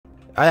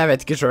Ja, jeg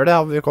vet ikke selv det,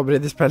 vi kommer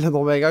inn i spillet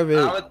nå med en gang.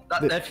 Ja,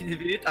 men det finner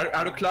vi ut.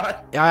 Er du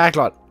klar? Ja, jeg er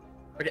klar.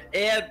 Ok,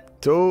 1,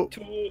 2,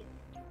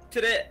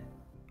 3.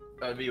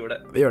 Ja, vi gjorde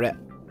det. vi gjør det.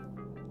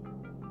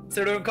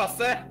 Ser du en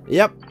kasse?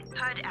 Japp.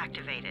 HUD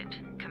activated.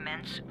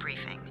 Commence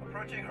briefing.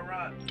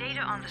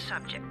 Data on the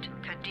subject,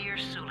 Kadir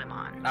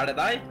Suleiman. Er det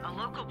deg? A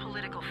local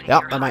political Ja,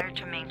 figure det er meg. hired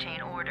to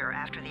maintain order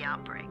after the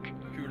outbreak.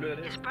 Kule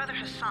ører. His brother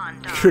Hassan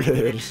died Kule in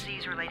a ører.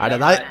 disease-related Er det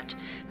deg? accident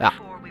Ja.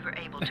 before we were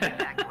able to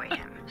evacuate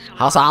him.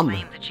 Hassan. Suleiman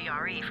blamed the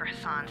GRE for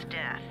Hassan's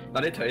death. Det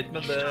er litt høyt,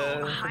 men He det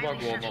stole a får bare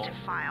highly gå nå. sensitive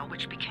file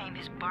which became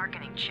his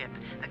bargaining chip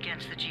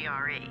against the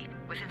GRE,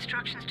 with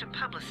instructions to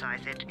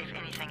publicize it if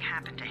anything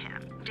happened to him.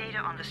 Data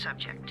on the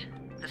subject,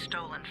 the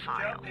stolen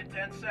file. In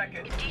 10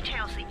 seconds. It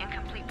details the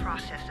incomplete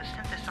process of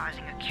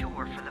synthesizing a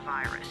cure for the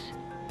virus.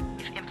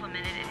 If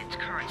implemented in its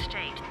current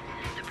state,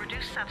 the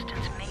produced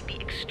substance may be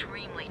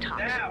extremely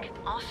toxic.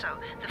 Also,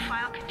 the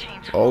file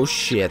contains a Oh, full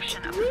shit.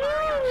 description of the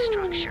virion's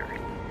structure.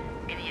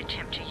 Any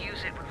attempt to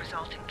use it would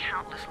result in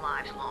countless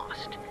lives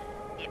lost.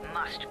 It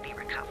must be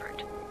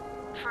recovered.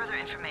 Further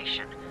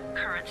information,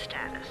 current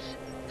status.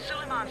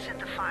 Suleiman sent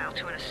the file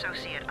to an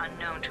associate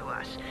unknown to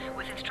us,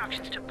 with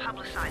instructions to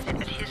publicize it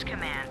at his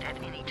command at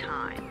any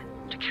time.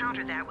 To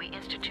counter that, we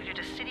instituted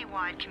a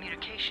citywide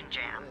communication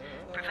jam,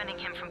 preventing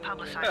him from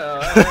publicizing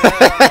the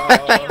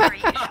GRE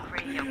issued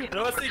radio Det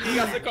var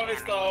synging som kom i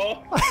stad.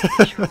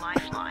 Issue a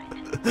lifeline.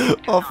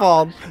 Hva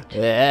faen?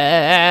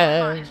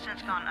 Suleiman has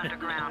since gone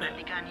underground and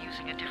begun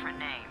using a different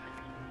name.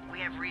 We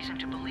have reason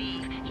to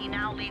believe he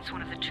now leads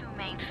one of the two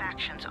main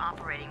factions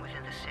operating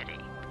within the city.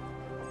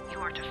 You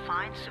are to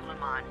find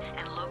Suleiman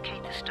and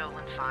locate the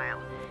stolen file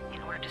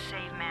in order to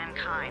save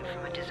mankind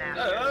from a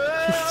disaster.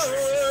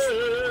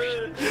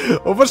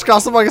 Hvorfor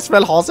skal så mange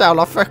spill ha så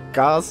jævla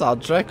fucka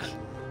soundtrack?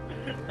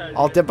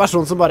 Alltid en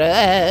person som bare...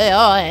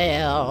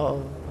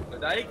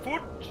 Det gikk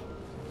fort.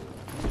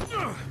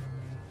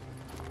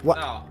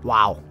 Ja.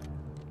 Wow.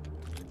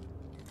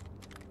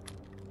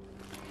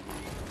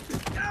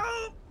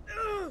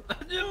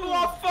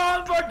 Hva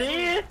faen var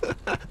det?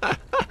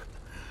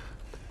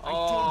 I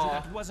told you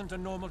it wasn't a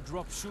normal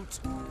drop shoot.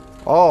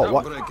 Oh,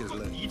 what? Break his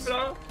legs,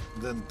 Ifra?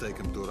 then take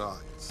him to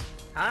rides.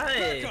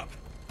 Hei. Up!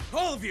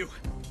 All of you!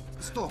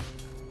 Stop!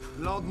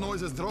 Loud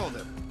noises draw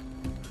them.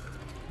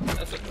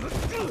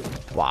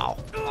 Wow.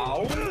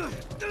 Au.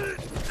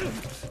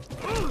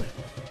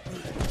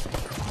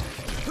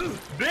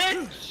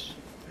 Bitch!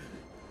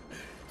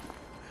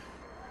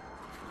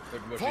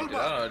 Fall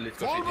back! Litt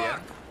Fall for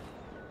back!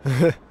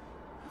 igjen.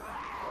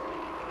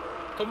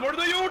 Hva var det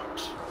du har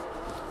gjort?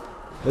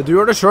 Men du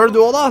gjør det selv, du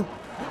også da.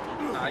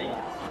 Nei.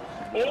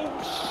 Oh,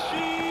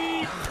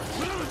 shit!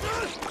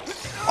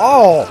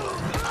 Åh!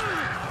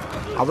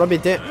 Han ble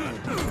bitt i.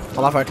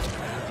 Han er fucked.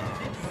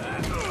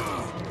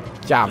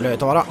 Jævlig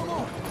høyt å være.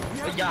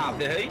 Det var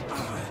jævlig høyt.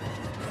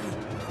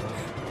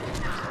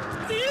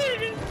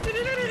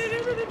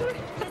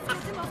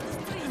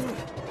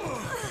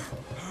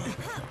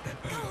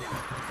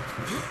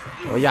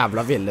 Og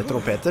jævla ville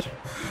trompeter.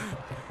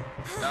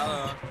 Ja,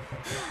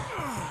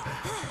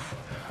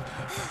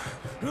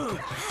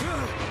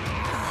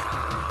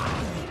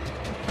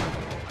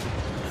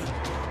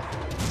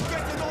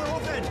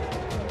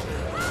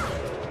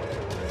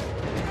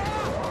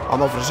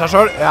 Han offrer seg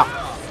selv, ja.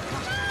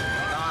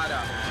 der,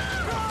 ja.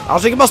 Han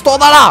skal ikke bare stå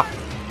der da!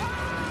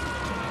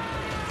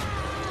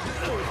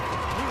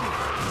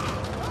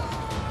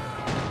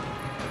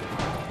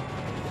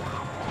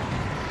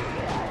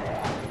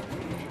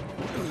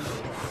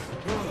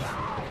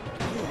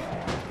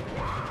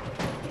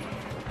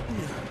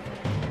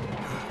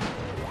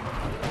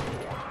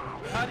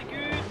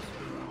 Herregud.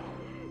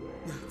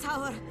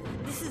 Tower,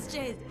 this is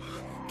Jade.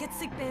 Get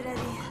sick bay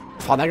ready.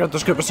 Faen, jeg glemte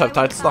å skru på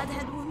subtitles da. Bad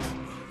head wound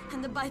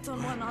and a bite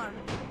on one arm.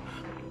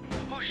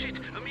 Oh shit,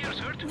 Amir's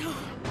hurt. No,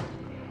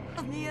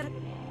 Amir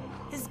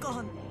is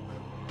gone.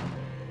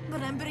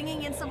 But I'm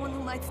bringing in someone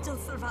who might still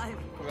survive.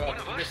 Hva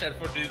blir skjedd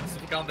for du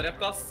som ikke han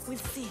drept, ass?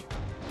 We'll see.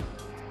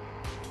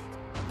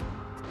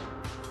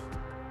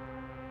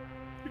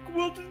 Du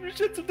kommer alltid til å bli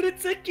skjedd som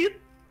drittsekken.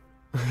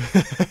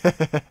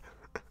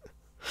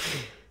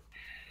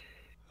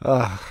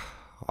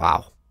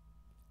 Wow.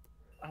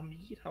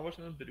 Amir, han var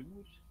som en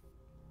bror.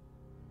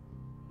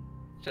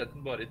 Skjedde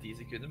den bare i 10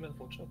 sekunder, men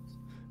fortsatt.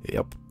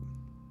 Japp.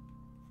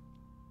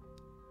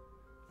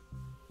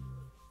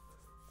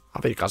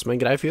 Han virket som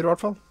en grei fyr i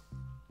hvert fall.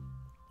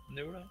 Han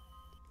gjorde det.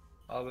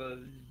 Hadde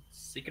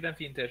sikkert en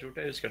fin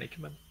t-skjorte, jeg husker den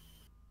ikke, men...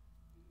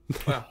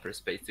 Åja, press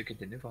space to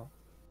continue, faen.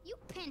 You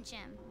pinch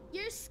him.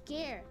 You're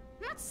scared.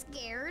 Not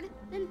scared.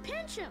 Then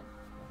pinch him.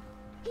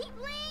 He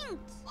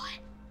blinked.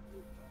 What?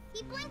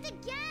 He blinked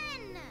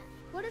again.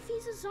 What if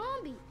he's a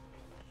zombie?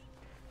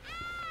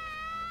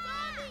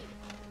 Zombie!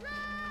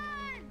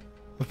 Run!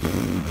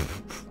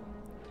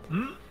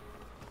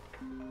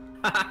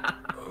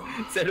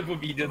 Ser du på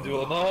videoen du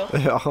også nå?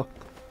 Ja.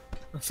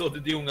 Så du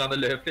de ungene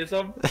løp,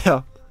 liksom?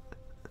 Ja.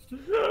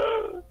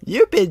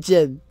 You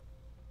pigeon!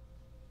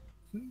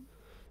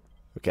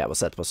 Ok, jeg må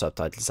sette på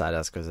subtitles her,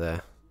 jeg skal se.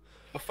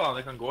 Hva faen,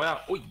 det kan gå, ja.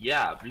 Å,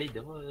 jævlig,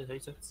 det var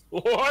høyt sett.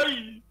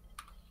 Oi!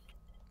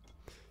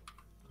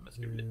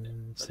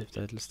 Save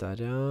titles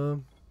der, ja.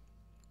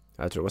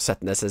 Jeg tror jeg må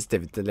sette ned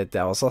sensitivity litt,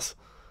 jeg også, ass.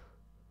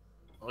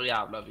 Å,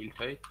 jævla vilt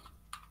høyt.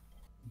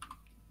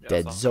 Ja,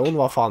 Dead sant. zone,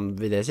 hva faen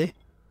vil det si?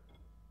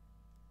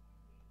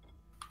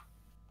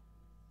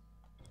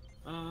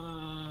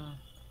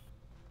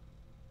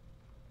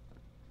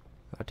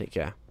 Her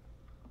tenker jeg.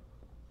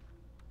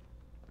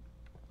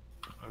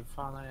 Hva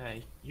faen er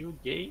jeg? Your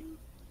game?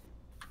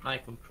 Nei,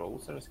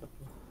 controls er det skapt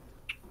på.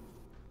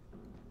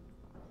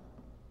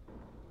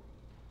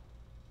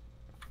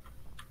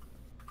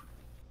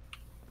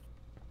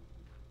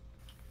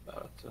 Der,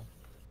 vet du.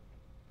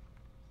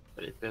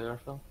 Det er litt bedre i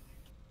hvert fall.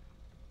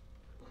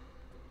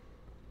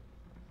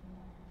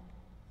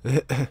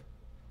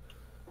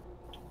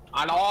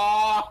 Hallo!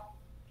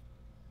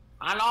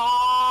 Hallo!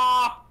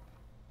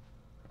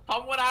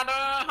 Tom, hvor er du?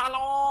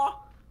 Hallo!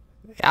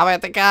 Jeg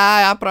vet ikke,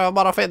 jeg prøver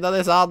bare å finne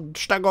disse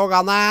stygge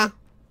ungene.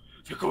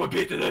 Skal komme og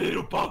bite deg i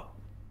rumpa!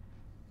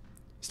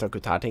 Stakk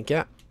ut her,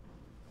 tenker jeg.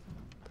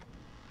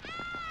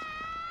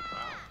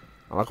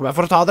 Ja, da kommer jeg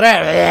for å ta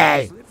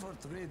dere. Sleep for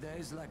 3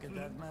 days like a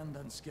dead man,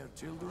 then scare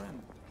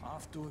children.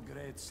 Off to a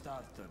great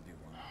start,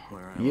 31.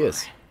 Where am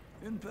Yes.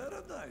 In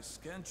paradise,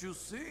 can't you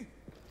see?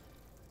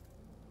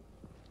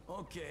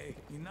 Okay,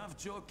 enough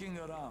joking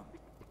around.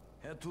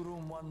 Head to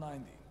room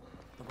 190.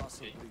 The boss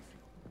will brief you.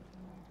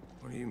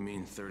 What do you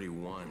mean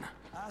 31?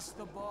 Ask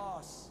the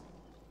boss.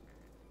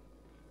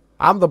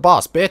 I'm the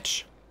boss,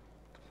 bitch.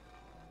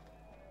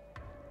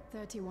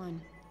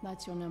 31.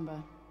 That's your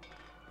number.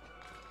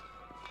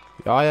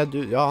 Ja,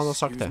 han har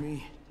sagt Excuse det.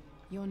 me?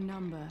 Your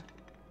number.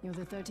 You're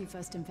the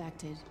 31st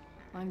infected.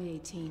 I'm the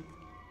 18th.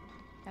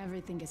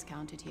 Everything is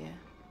counted here.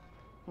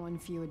 1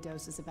 fewer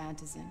doses of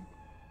antizin.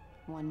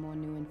 1 more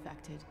new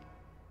infected.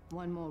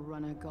 1 more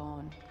runner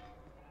gone.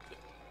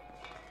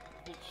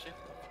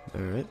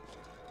 Alright.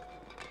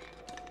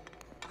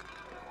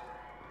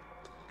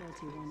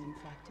 31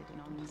 infected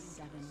and only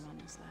 7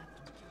 runners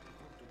left.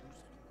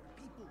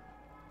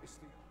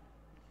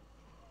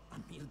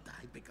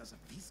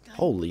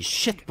 Holy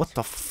shit, what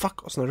the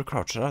fuck? Hvordan har du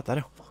klart seg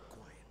der, ja?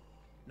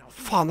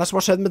 Faen, det er som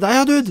har skjedd med deg,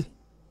 ja, dude?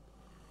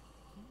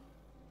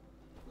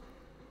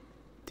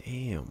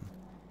 Damn.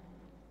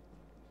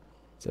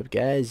 What's up,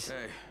 guys?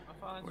 Hey,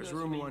 where's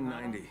room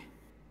 190?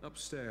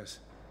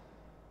 Upstairs.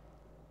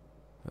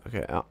 Ok,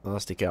 ja, da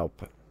stikker jeg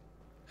opp.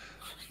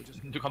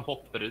 Du kan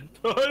hoppe rundt.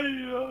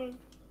 Oi, oi.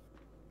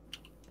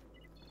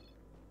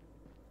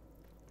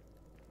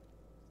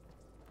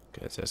 Ok,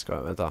 så jeg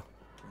skal, vent da.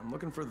 I'm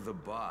looking for the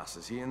boss.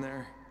 Is he in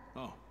there?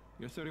 Oh,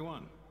 you're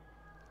 31.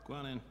 Go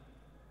on in.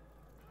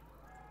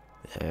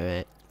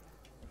 Alright.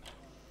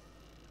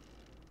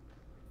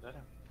 Der,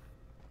 ja.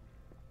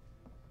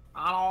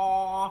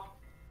 Hallo!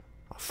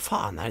 Hva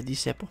faen er det de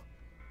ser på?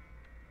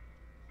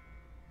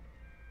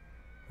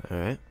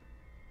 Alright.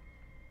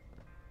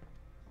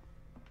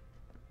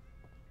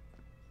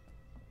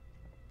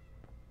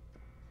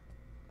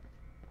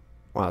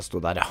 Å, jeg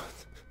stod der, ja.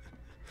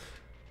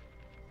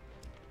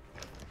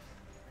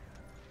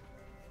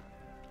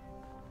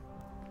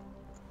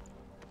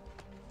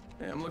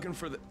 Hey, I'm looking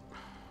for the...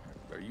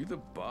 Are you the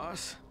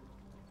boss?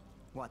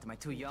 What, am I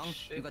too young?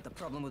 You got the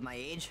problem with my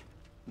age?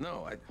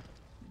 No,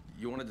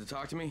 You wanted to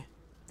talk to me?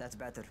 That's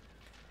better.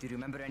 Do you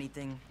remember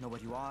anything? Know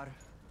what you are?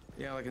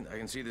 Yeah, I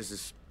can see this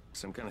is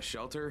some kind of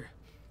shelter.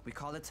 We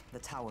call it the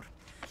Tower.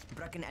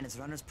 Brecken and his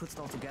runners put it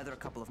all together a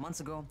couple of months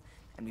ago,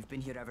 and we've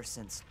been here ever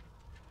since.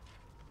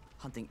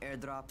 Hunting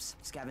airdrops,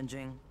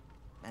 scavenging,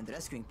 and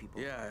rescuing people.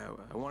 Yeah,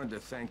 I wanted to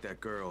thank that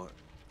girl.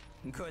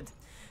 Good,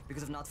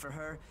 because if not for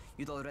her,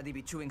 you'd already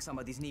be chewing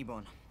somebody's knee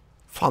bone.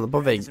 Faen, det på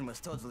vegg. Anderson was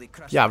totally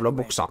crushed Jævla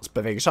anyway. buksa hans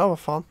beveger seg, hva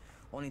faen?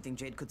 Only thing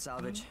Jade could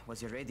salvage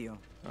was your radio.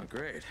 Oh,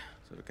 great.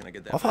 So can I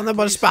get that Hva faen, back, det er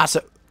bare please?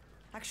 spæse.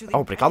 Actually, Jeg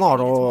håper ikke han har I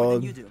think it's more noe...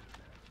 than you do.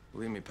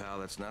 Believe me, pal,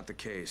 that's not the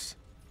case.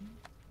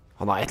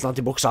 Han har et eller annet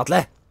i buksa,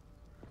 Atle.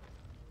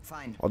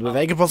 Fine. Og det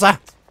beveger på seg.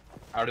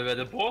 Er du ved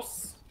det,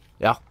 boss?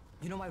 Ja.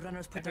 You know why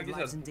runners put Jeg their kan ikke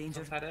lives se in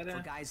danger her er det.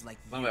 for guys like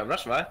Den you? var jævla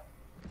svær.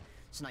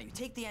 So now you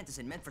take the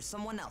antizin meant for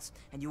someone else,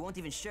 and you won't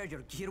even share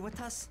your gear with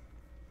us?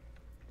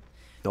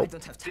 Nope. I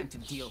don't have time to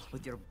deal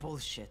with your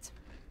bullshit.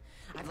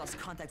 I've lost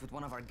contact with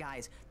one of our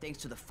guys thanks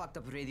to the fucked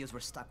up radios we're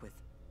stuck with.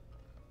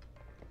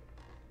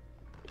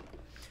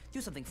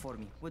 Do something for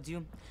me, would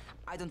you?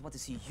 I don't want to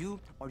see you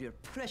or your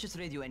precious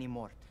radio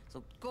anymore,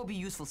 so go be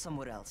useful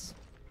somewhere else.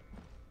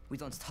 We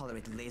don't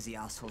tolerate lazy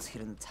assholes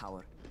here in the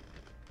tower.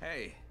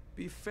 Hey,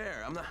 be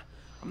fair.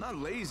 I'm not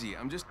lazy.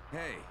 I'm just,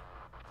 hey,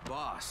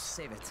 boss.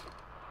 Save it.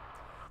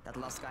 That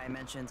last guy I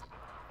mentioned,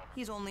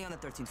 he's only on the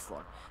 13th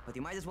floor, but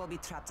he might as well be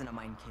trapped in a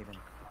mine cave-in.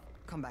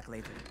 Come back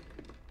later.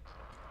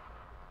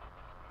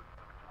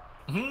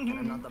 And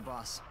I'm not the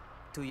boss.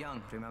 Too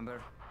young,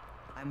 remember?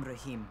 I'm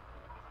Rahim.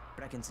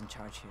 Brecken's in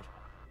charge here.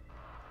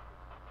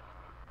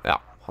 Ja,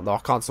 det var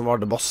ikke han som var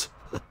the boss.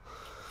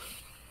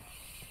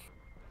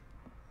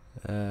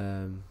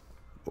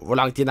 Hvor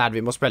lang tid er det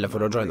vi må spille for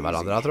å joine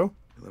hverandre, jeg tror?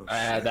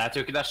 Jeg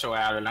tror ikke det så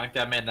jævlig langt.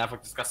 Jeg mener jeg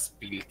faktisk har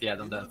spilt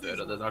igjennom den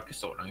før, og det har ikke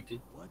så lang tid.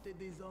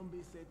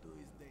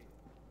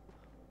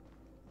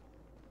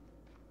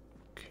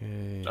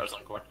 Okay. Så er det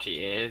sånn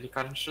kvarter,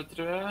 kanskje,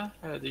 tror jeg.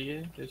 Jeg vet ikke,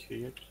 det er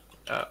sikkert.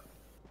 Ja.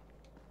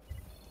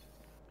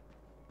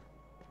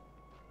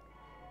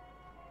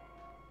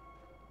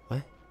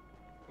 Nei.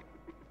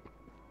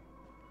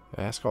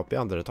 Ja, jeg skal opp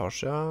i andre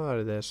etasje, ja.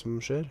 Er det det som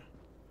skjer?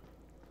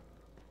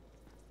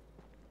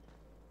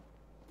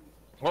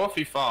 Å,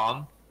 fy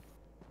faen.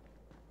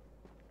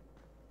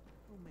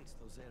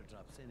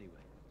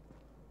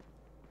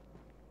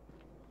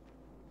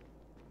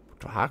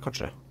 Borte her,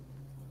 kanskje?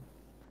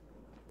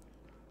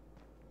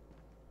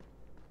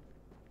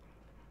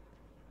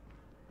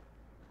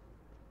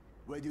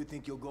 Where do you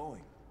think you're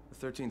going? The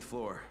 13th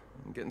floor.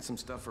 I'm getting some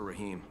stuff for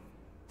Raheem.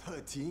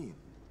 13?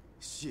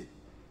 Shit.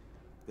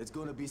 There's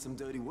gonna be some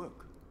dirty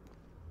work.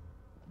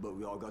 But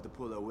we all got to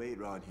pull our weight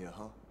around here,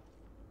 huh?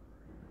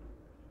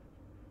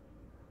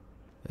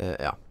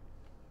 Ja.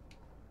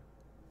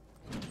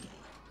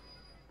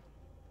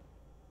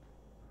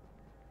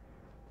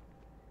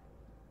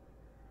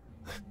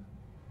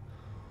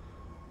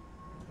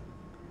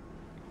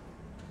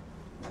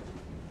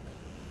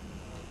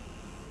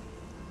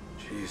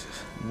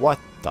 Jesus. What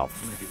the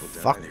Many people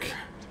died fuck? here.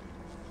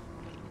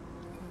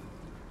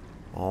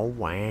 Oh,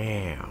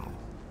 wow.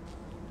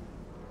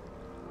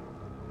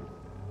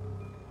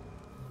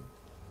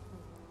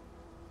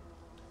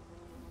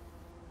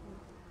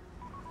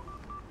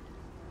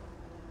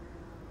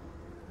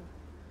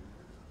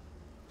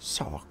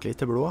 Saklig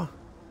til blodet.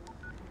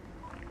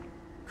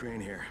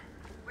 Crane here.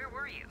 Where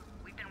were you?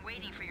 We've been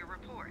waiting for your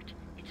report.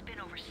 It's been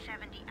over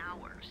 70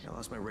 hours. I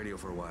lost my radio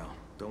for a while.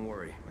 Don't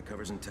worry, my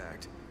cover's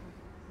intact.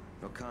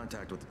 No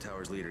contact with the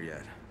tower's leader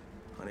yet.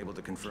 Unable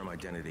to confirm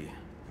identity.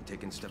 I'm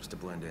taking steps to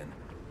blend in.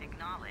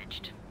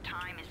 Acknowledged.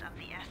 Time is of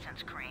the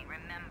essence, Crane.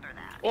 Remember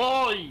that.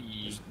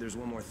 Oi! There's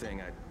one more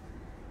thing.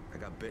 I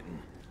got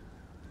bitten.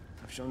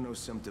 I've shown no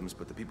symptoms,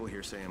 but the people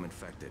here say I'm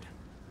infected.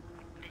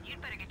 Then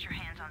you'd better get your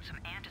hands on some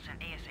antizin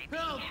ASAP.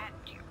 Help!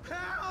 Hadn't you?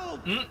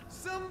 Help!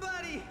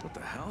 Somebody! What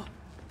the hell?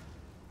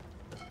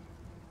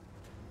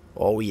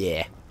 Oh,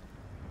 yeah.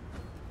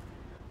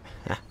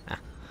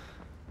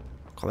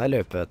 Kan jeg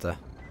løpe, vet du?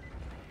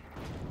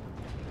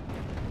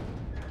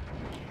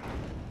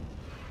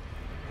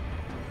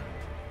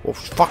 Oh,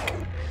 fuck!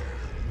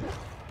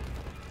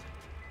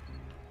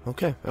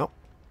 Ok, ja.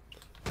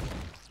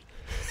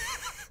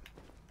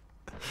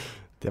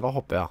 Det var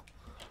hoppet, ja.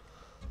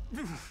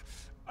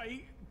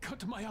 I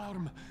cut my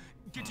arm,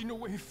 getting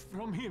away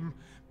from him.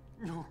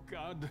 Oh,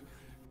 God.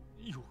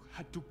 You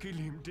had to kill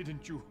him,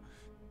 didn't you?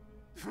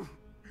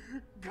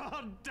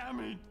 God damn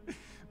it!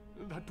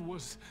 That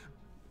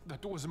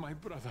was my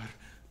brother.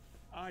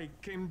 I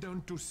came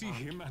down to see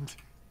him and...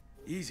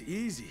 Easy,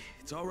 easy.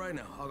 It's all right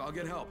now. I'll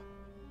get help.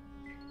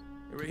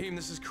 Hey, Raheem,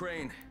 this is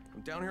Crane.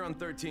 I'm down here on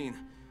 13.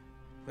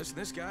 Listen,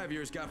 this guy of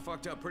yours got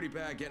fucked up pretty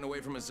bad getting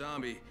away from a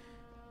zombie.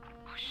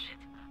 Oh shit.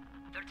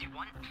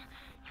 31?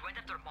 You went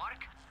after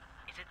Mark?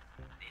 Is it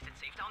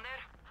safe down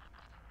there?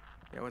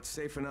 Yeah, well, it's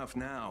safe enough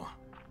now.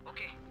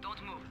 Okay,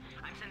 don't move.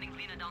 I'm sending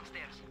Lena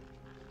downstairs.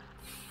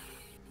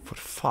 For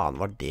faen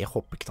var det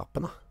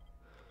hoppeknappen, da?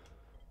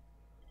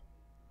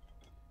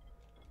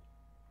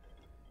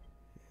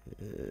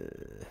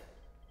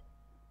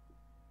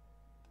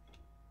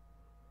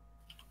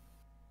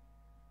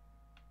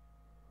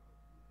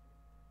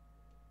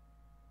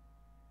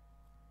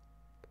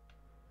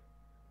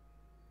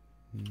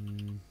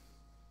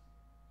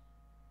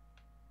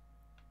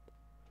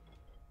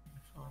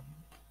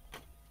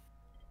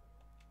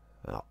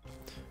 Ja,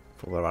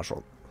 får bare være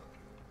sånn.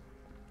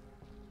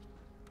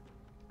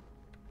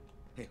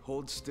 Hey,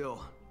 hold still.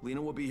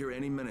 Lena will be here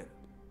any minute.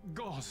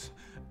 Gauze.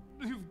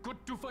 You've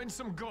got to find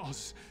some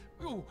gauze.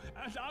 Oh,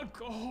 and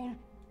alcohol.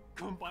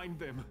 Combine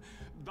them.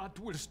 That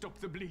will stop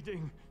the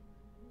bleeding.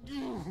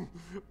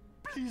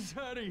 Please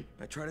hurry.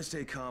 I try to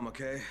stay calm,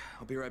 okay?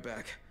 I'll be right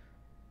back.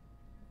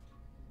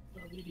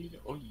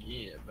 Å,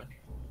 jævlig.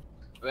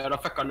 Hva er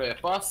det fucka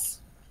løpet,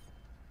 ass?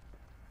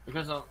 Du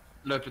kan sånn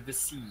løpe til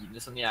siden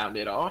sånn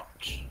jævlig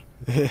rart.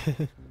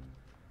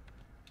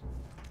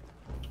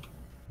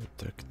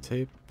 Duct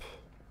tape.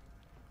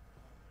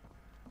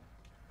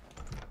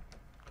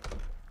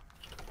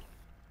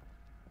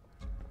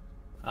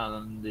 Ja,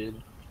 den dyr.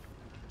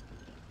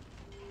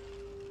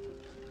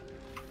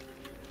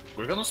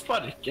 Hvor kan du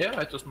sparke?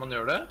 Vet du hvordan man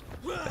gjør det?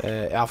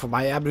 Ja, for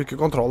meg, jeg bruker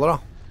kontroller, da.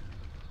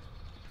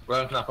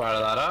 Hvordan knapper er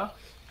det der, da?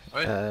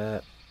 Oi.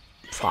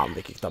 Faen,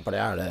 hvilke knapper det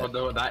er det? Og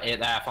det er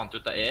det jeg fant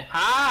ut det er.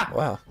 Hæ?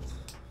 Åja.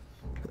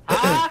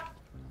 Hæ?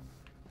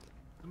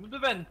 Nå må du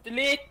vente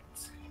litt.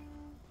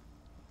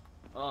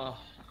 Åh,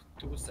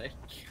 2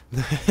 sekk.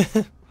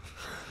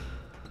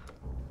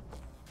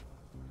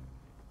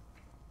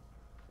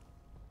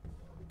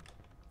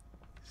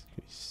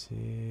 Skal vi se...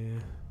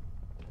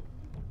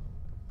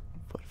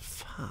 For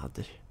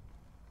fader.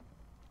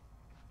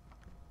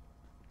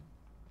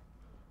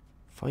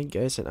 Find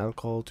gas and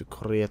alcohol to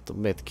create a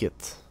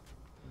medkit.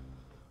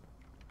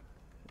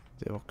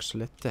 Det var ikke så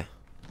lett, det.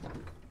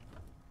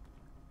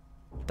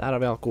 Der har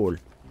vi alkohol.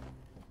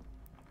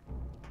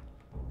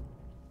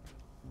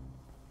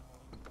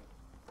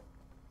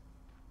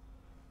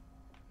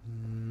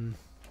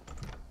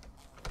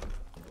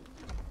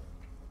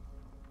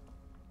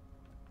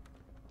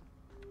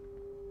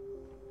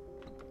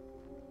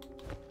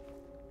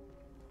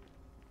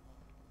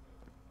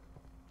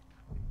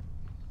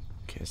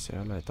 Ok, så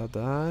jeg har letet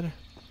der.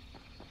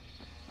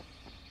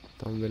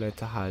 Da må vi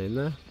lete her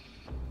inne.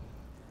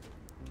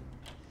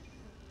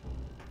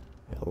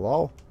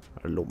 Hello?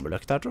 Er det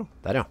lommeløkt her, tro?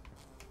 Der, ja.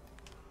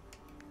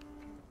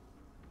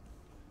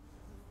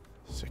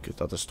 Ser ikke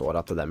ut at det står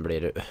at den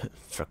blir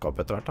fucka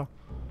opp etter hvert, da.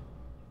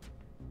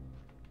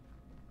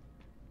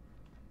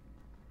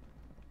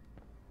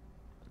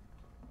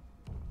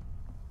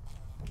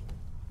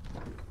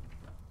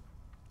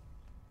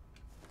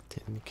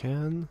 Tin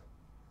can.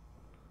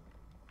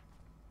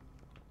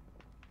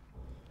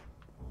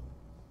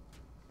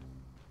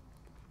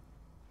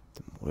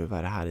 Det må jo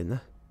være her inne.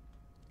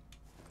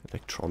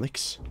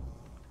 Electronics.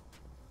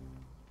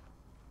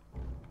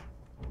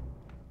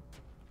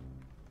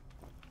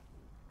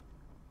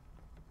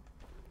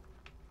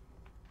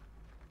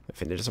 Jeg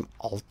finner det som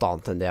alt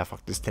annet enn det jeg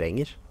faktisk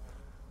trenger.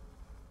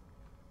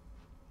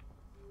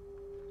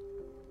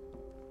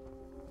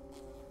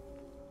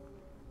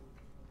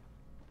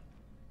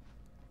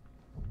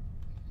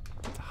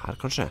 Det her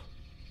kanskje.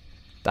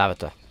 Der,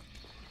 vet du.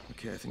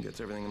 Okay, I think that's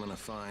everything I'm gonna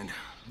find.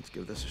 Let's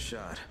give this a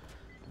shot.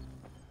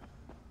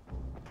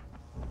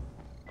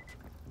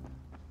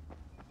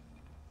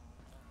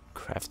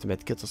 Craft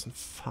medkit, hvordan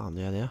faen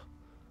gjør jeg det?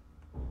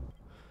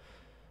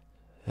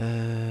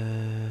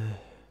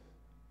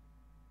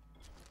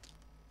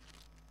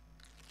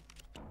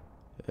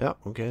 Ja,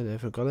 ok, det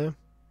funket det.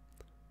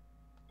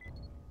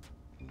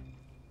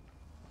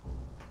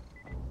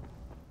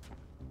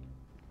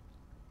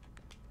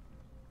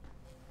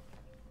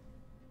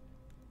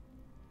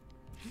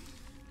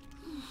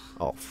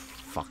 Oh,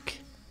 fuck.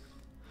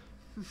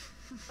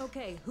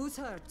 Okay, who's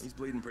hurt? He's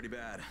bleeding pretty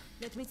bad.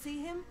 Let me see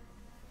him.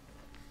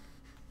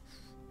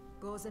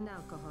 Gauze and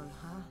alcohol,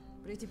 huh?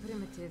 Pretty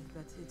primitive,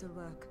 but it'll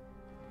work.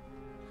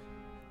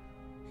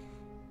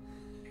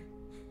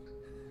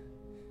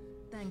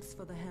 Thanks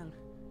for the help.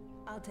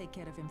 I'll take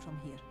care of him from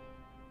here.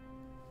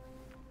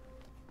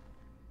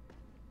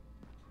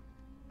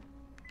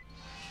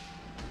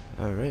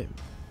 All right.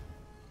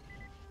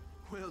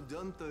 Well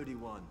done,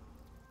 31.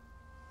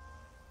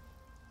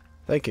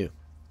 Thank you.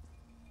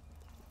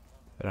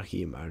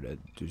 Rahim, er det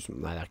du som...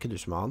 Nei, det er ikke du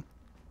som er han.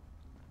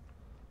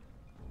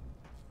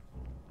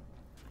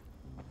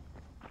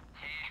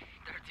 Hey,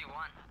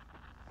 31.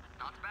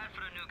 Not bad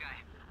for a new guy.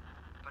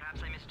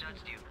 Perhaps I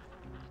misjudged you.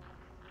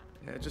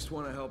 Yeah, I just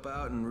want to help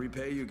out and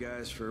repay you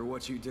guys for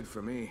what you did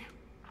for me.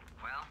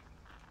 Well,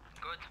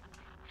 good.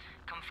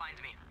 Come find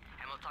me,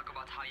 and we'll talk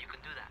about how you can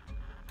do that.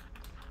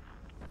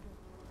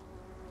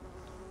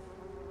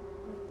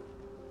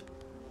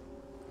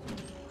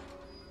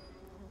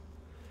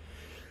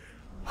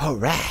 All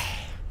right.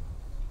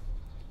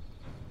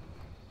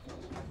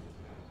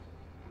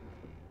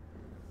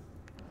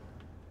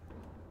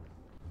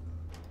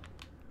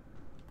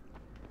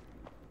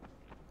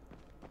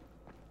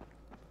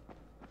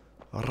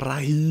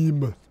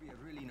 Rahim. It's be a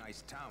really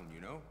nice town,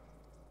 you know?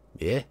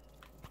 Yeah.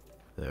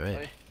 All right.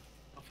 Oi,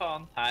 hva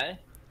faen? Hei.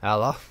 Ja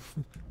da.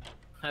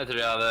 Jeg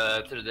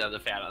trodde jeg hadde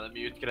fjernet det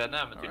mute-greiene,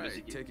 men All tydeligvis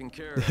right, ikke. taken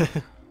care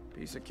of.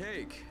 Piece of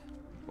cake.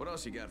 What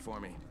else you got for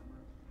me?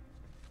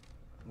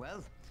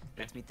 Well,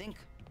 let me think.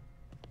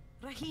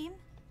 Rahim,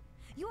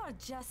 you are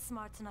just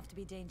smart enough to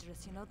be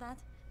dangerous, you know that?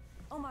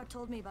 Omar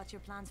told me about your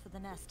plans for the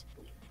nest.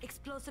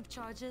 Explosive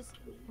charges?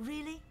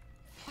 Really?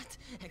 What?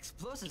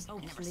 Explosives? Oh,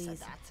 I never please. said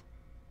that.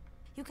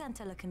 You can't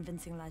tell a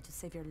convincing lie to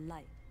save your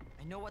life.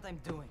 I know what I'm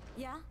doing.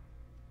 Yeah?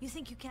 You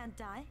think you can't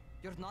die?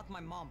 You're not my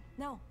mom.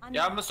 No, I'm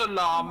Ja, not. men så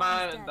la My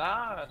meg mom's dead.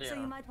 der, So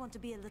you ja. might want to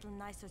be a little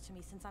nicer to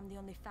me since I'm the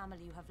only family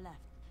you have left.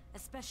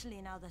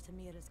 Especially now that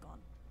Amir is gone.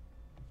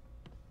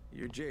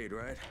 You're Jade,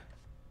 right?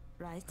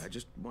 Right? I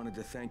just wanted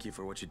to thank you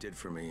for what you did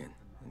for me and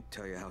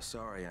tell you how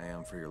sorry I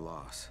am for your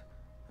loss.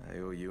 I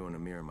owe you and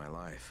Amir my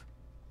life.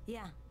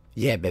 Yeah.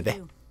 Yeah,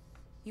 baby.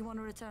 You want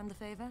to return the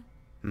favor?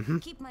 Mm-hmm.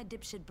 Keep my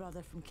dipshit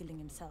brother from killing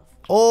himself.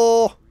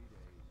 Oh!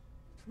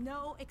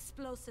 No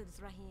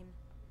explosives, Rahim.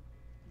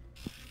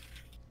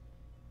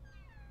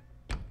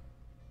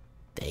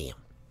 Damn.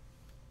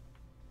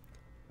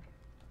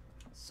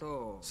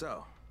 So, is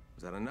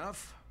that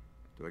enough?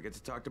 Do I get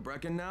to talk to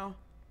Brecken now?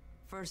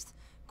 First,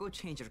 go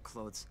change your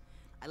clothes.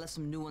 I left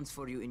some new ones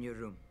for you in your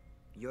room.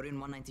 You're in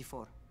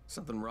 194.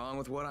 Something wrong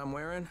with what I'm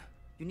wearing?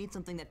 You need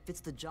something that fits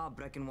the job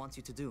Brecken wants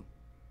you to do.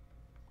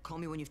 Call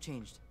me when you've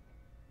changed.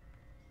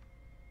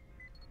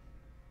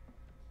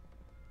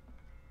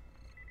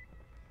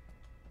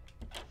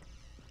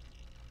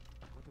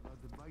 What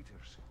about the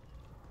biters?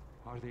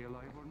 Are they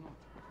alive or not?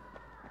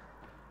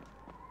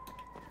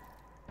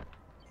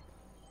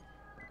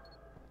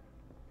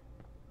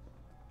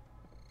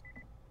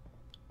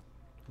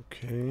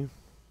 Okay.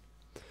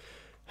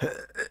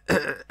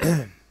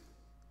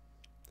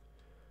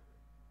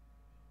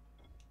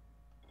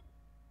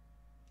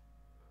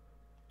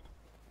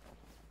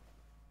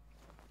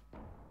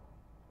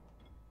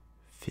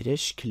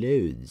 Fresh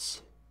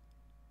clothes.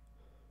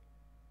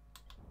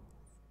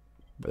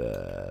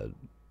 Da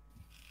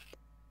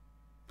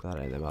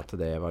regner jeg med at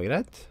det var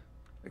greit.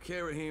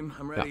 Okay, Raheem,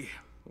 I'm ready.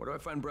 Where do I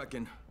find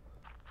Brecken?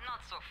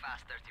 Not so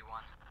fast,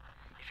 31.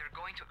 If you're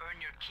going to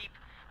earn your keep,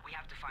 we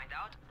have to find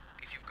out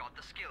if you've got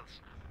the skills.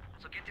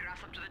 So get your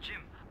ass up to the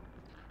gym.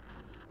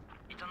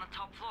 It's on the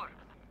top floor.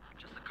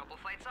 Just a couple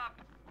flights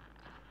up.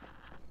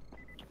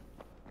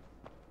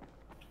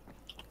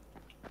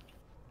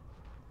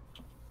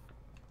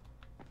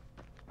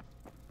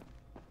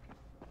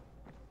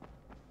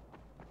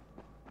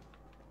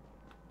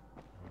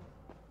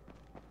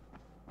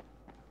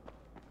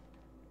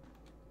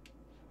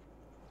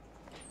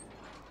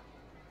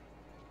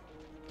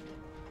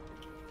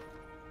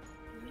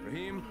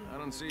 Raheem, I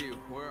don't see you.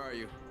 Where are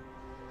you?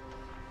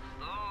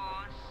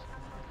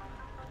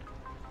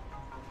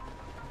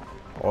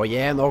 Åh,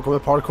 yeah, nå kommer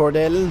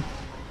parkour-delen.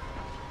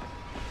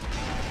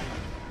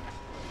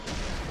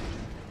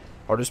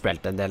 Har du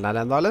spilt den delen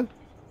her enda, eller?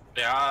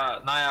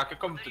 Ja, nei, jeg har ikke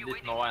kommet til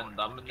dit nå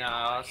enda, men jeg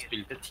har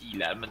spilt det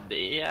tidligere, men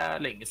det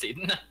er lenge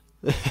siden.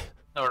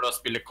 Når da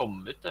spillet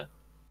kom ut, det.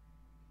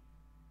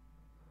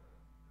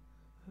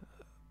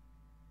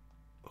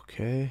 Ok.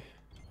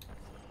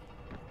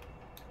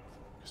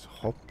 Så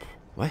hopp.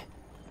 Hva?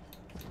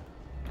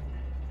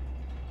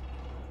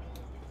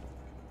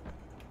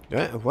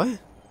 Ja, hva?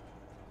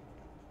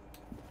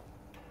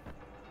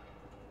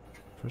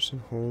 Press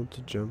and hold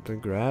to jump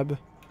and grab.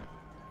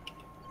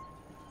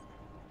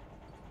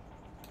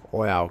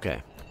 Åh ja, ok.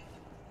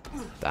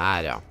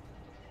 Der, ja.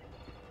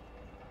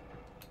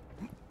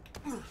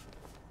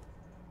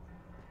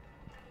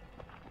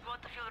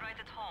 Want to feel right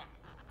at home?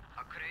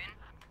 A crane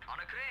on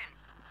a crane.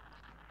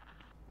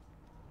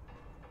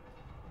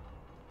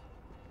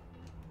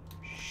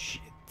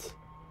 Shit.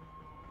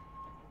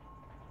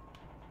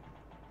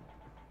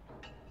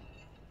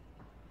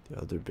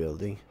 The other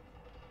building.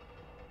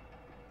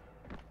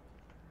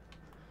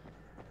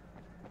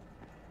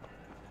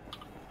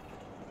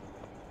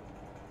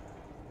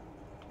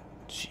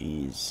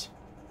 Jeez.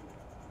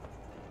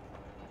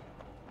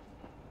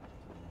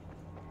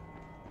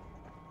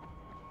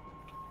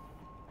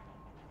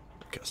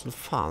 Ok, hvordan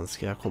faen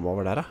skal jeg komme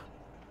over der, da?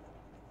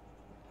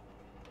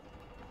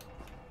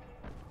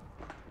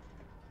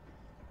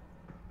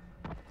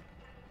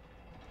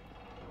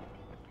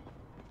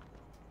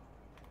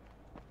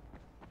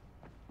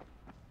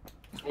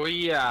 Oi,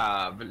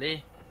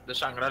 jævlig. Det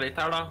sjangler litt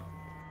her, da.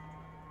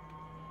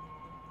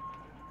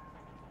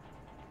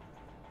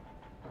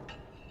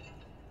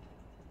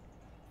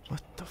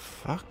 What the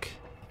fuck?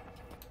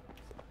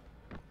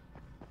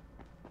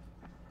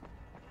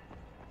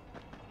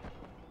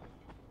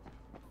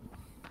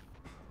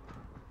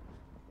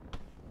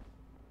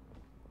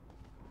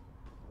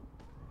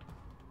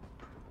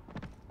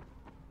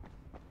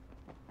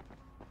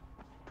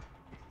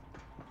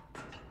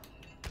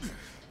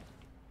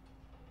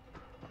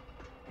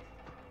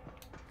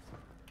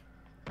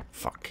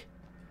 Fuck.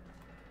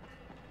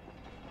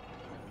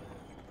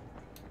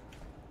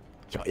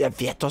 Ja, jeg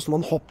vet hvordan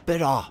man hopper,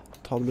 da.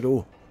 Ta det med ro.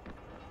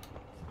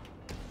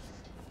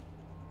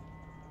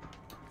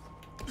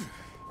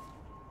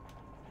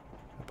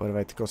 Jeg bare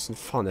vet ikke hvordan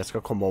faen jeg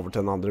skal komme over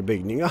til den andre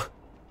bygninga.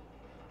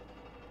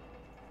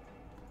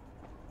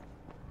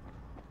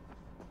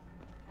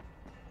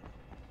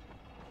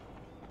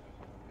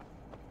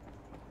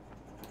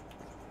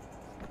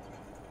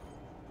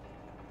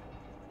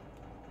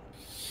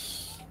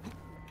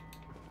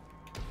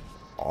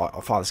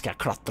 Åh, faen, skal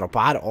jeg klatre opp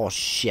her? Åh,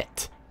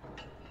 shit.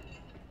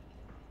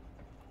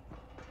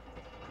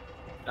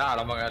 Ja, er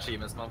det mange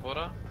achievements man får,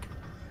 da?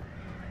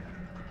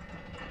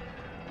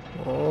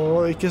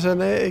 Åh, ikke se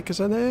ned, ikke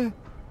se ned.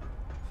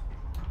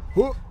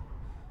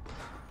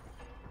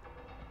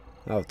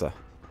 Jeg vet det.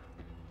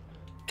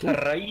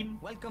 Crane.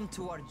 Welcome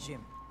to our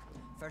gym.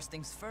 First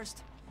things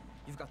first,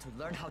 you've got to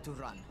learn how to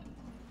run.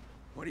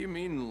 What do you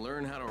mean,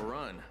 learn how to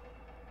run?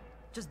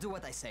 Just do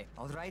what I say,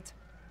 all right?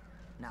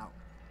 Now,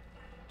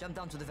 jump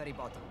down to the very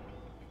bottom.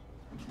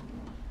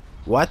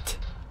 What?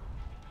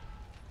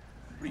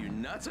 Are you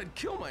nuts? I'd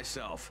kill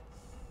myself.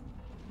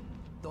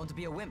 Don't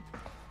be a wimp.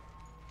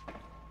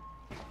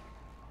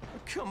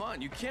 Come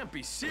on, you can't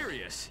be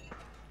serious.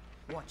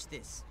 Watch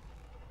this.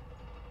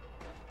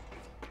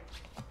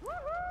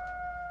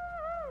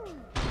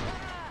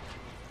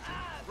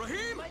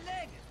 Raheem! My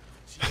leg!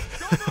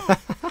 Don't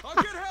move! I'll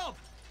get help!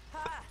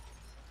 Ha!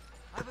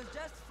 I was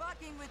just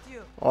fucking with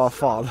you. Åh,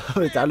 faen.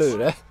 Vet jeg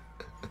lurer.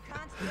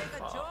 Can't take a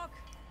joke?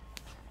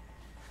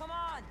 Come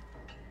on!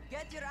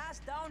 Get your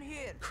ass down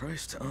here!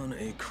 Christ on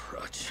a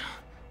crutch.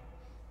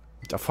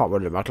 Ja, faen, hvor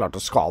meg klart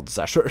å skade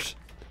seg selv.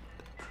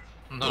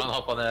 Når han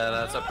hoppet ned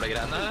de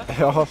søppelgreiene.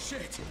 Ja.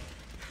 Shit!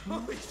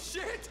 Holy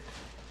shit!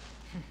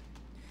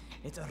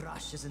 It's a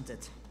rush, isn't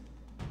it?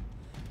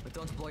 But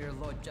don't blow your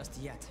load just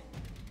yet.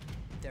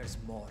 There's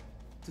more.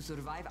 To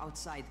survive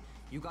outside,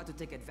 you got to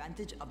take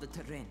advantage of the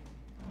terrain.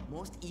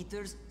 Most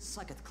eaters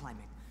suck at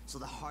climbing, so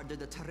the harder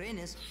the terrain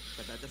is,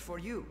 the better for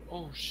you.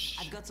 Oh, shit.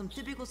 I've got some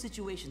typical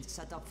situations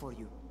set up for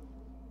you.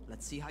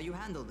 Let's see how you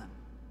handle them.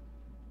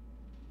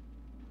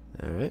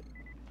 Alright.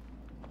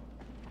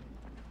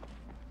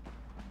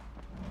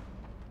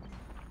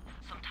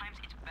 Sometimes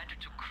it's better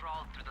to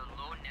crawl through the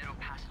low, narrow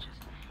passages.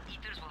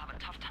 Eaters will have a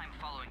tough time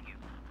following you.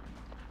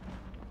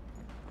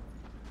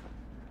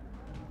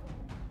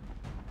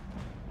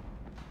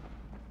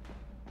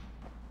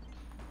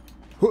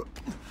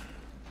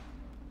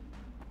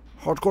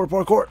 Hardcore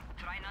parkour.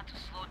 Try not to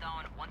slow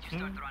down once you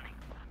start running.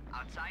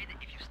 Outside,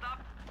 if you stop,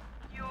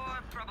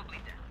 you're probably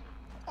dead.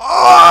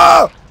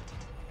 Ah!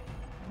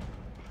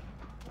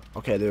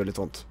 Ok, det gjør litt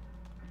vondt.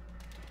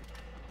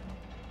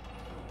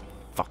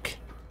 Fuck.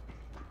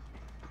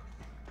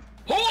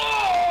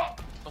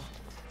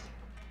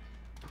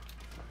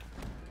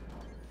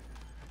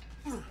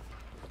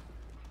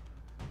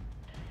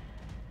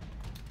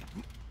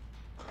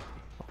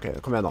 Ok,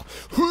 kom igjen da.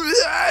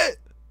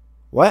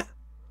 What?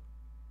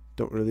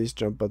 Don't release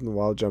jump button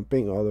while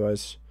jumping,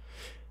 otherwise...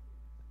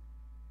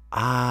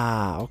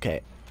 Ah,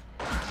 ok.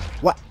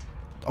 What?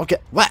 Ok,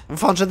 what? Hva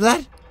faen skjedde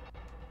der?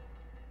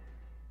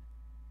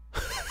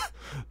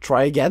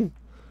 Try again.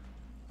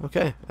 Ok,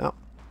 ja.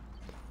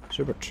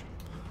 Supert.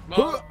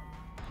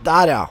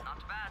 Der, ja.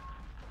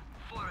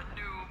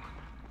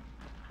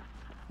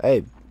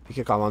 Hei,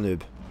 ikke kall meg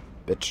noob,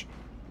 bitch.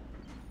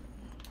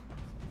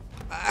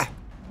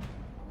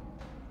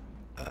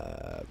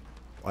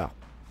 Åja.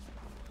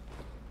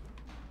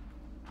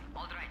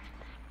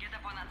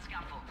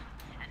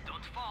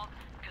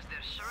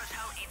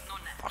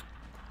 Fuck.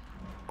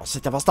 Nå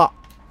sitter jeg fast da.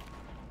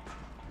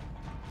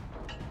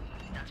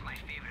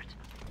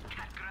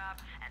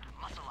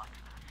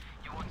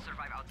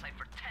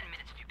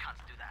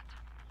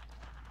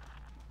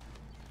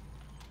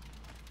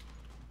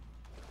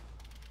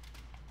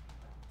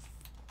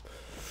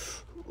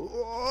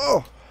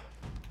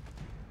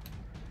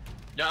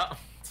 Ja,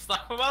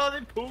 snakk med meg da,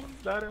 din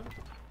punkt der, ja.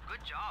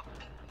 Good job.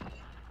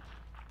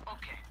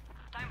 Okay,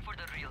 time for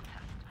the real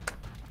test.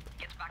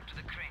 Get back to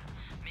the crane.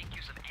 Make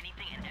use of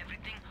anything and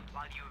everything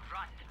while you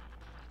run.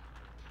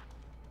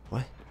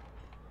 What?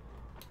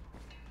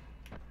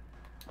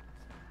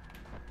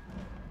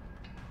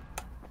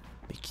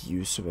 Make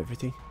use of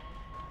everything?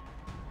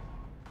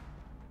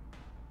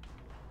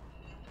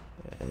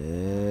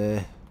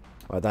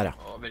 Hva er der, ja?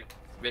 Å,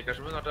 virker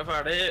som hun snart er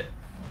ferdig.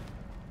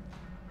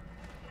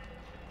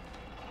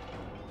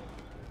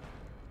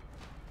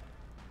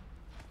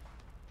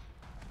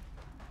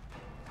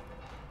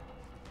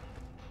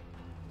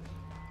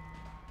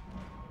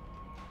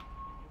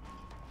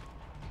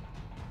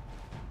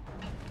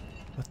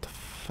 What the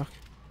fuck?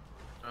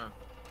 Ja.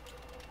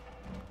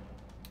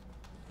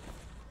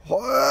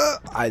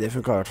 Nei, det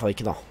funket i hvert fall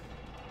ikke da.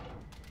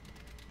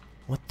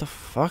 What the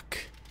fuck?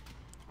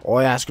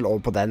 Å, jeg skulle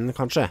over på den,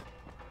 kanskje.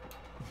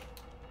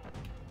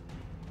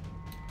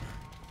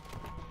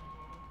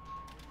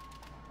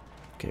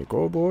 Ok,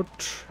 gå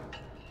bort.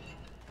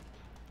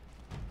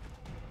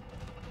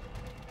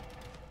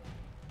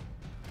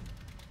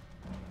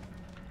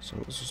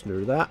 Sånn, så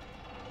snur du det.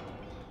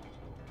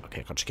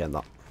 Ok, kanskje ikke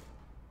enda.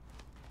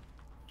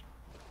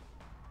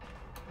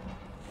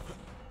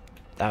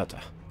 Der, vet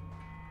du.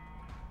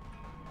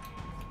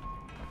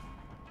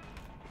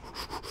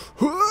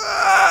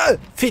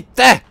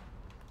 Fitte!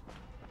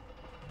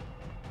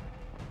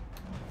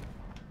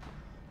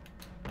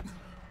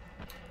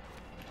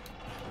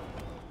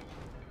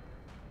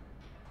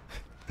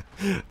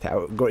 Det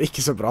går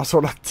ikke så bra så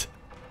langt.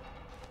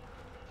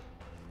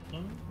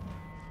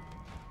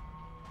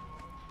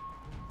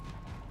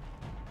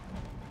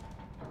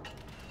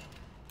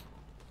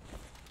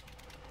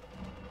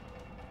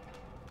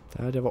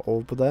 Der, det var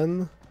over på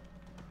den.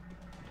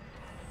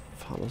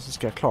 Faen, hvordan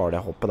skal jeg klare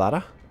det hoppet der,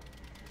 da?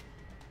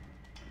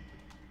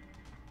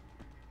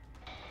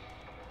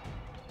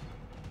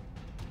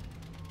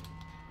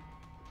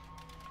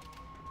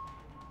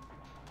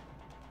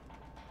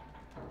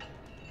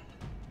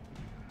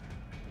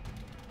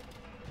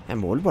 Jeg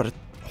må vel bare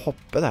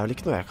hoppe, det er vel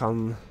ikke noe jeg kan...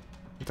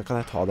 Da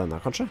kan jeg ta denne,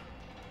 kanskje?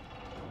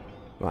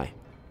 Nei.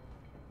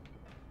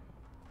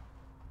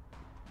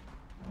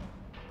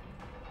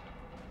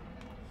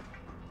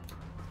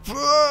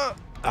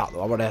 Ja, det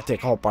var bare det at jeg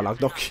ikke hoppet langt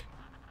nok.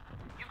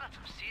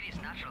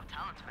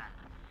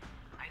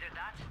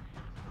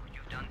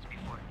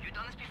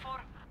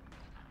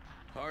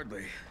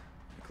 Hardly.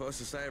 The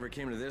closest I ever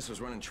came to this was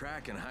running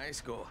track in high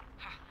school.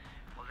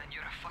 Well, then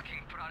you're a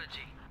fucking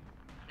prodigy.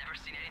 Never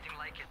seen anything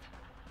like it.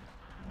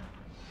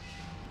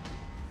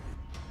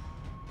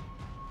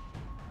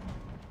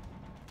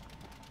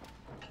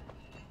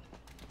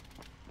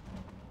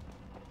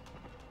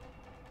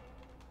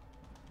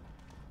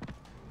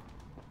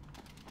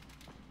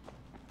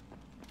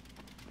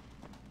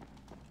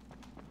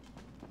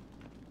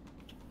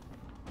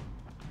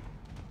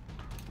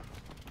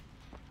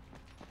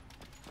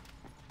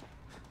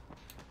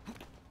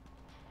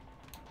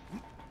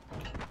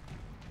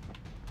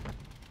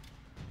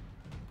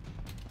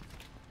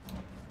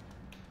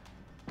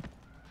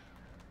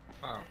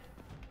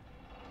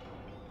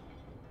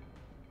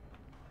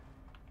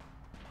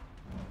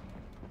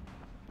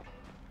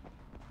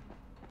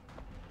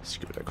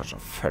 Skulle jeg kanskje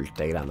ha følt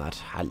det greiene her.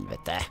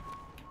 Helvete.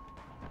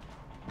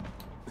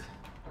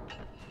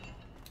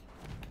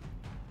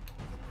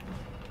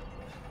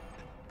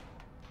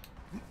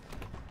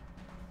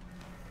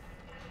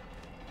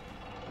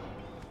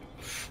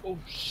 Oh,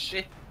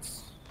 shit.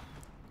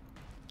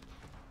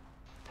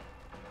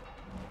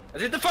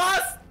 Jeg sitter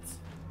fast!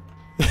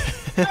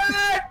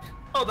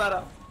 Å, der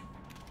da.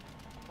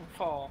 Å,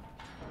 faen.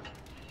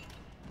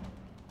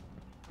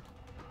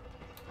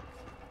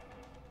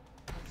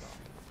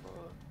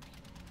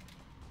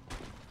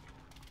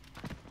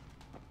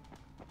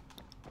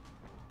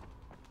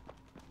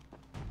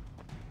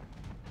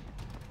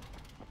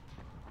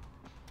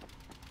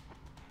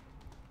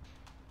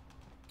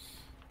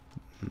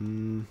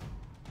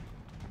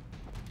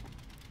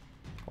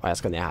 Å, jeg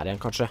skal ned her igjen,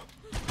 kanskje.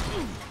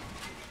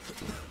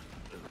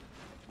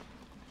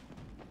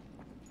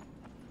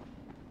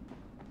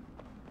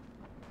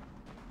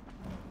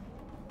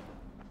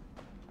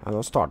 Ja,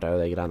 nå starter jeg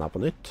jo det greiene her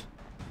på nytt.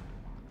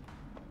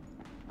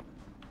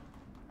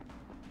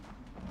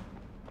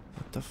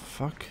 What the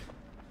fuck?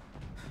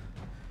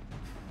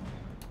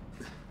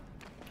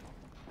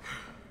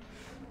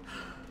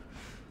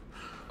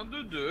 Kan du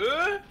dø?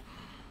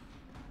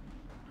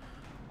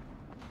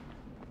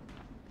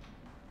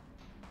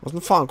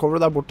 Hvordan faen kommer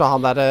du der bort til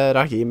han der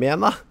Rahim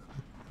igjen, da?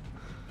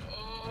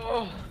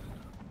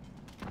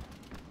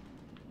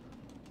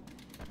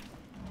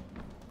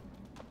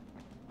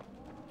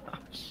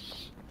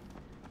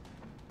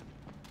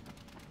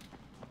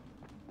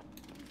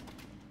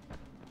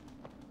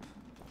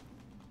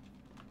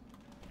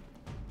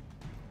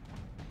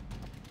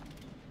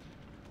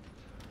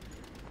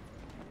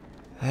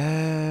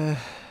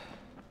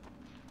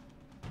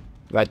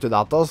 Vet du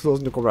data, så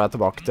du kommer deg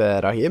tilbake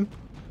til Rahim?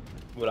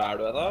 Hvor er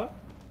du da?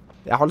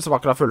 Jeg har liksom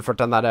akkurat fullført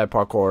den der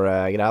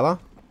parkour-greia da.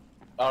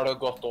 Har du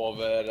gått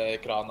over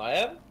krana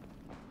igjen?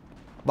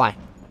 Nei.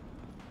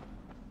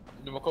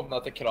 Du må komme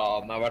deg til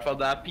krana i hvert fall.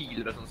 Det er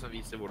piler og sånn som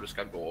viser hvor du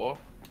skal gå.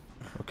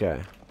 Ok.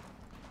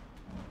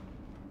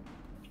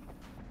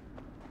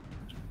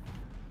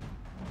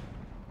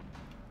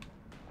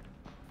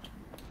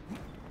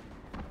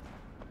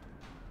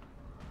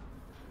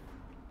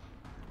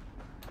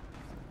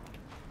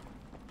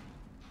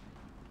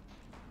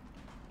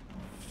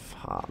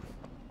 Faen.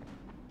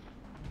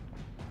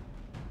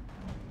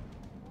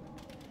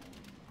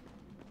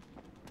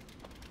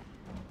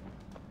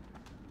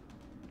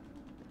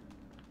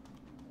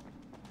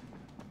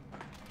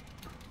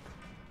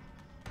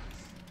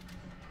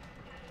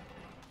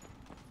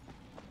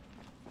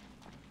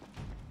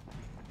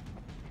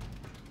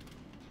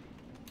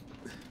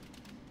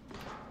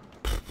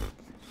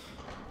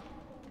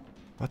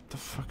 What the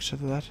fuck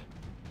skjedde der?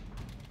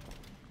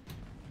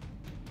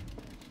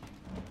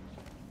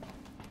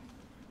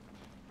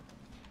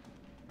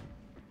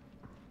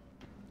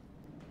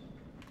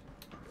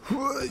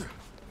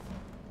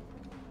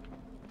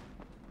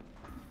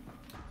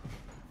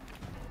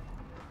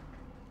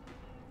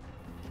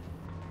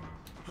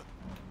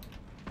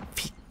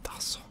 Fitt,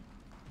 altså.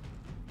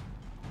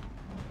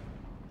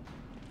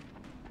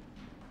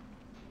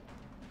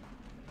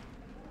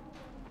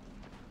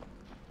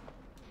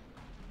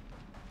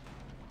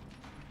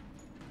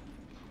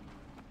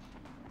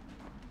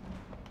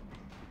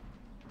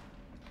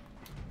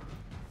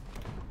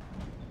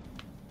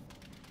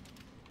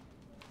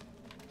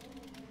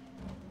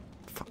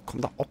 Faen,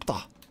 kom deg opp da.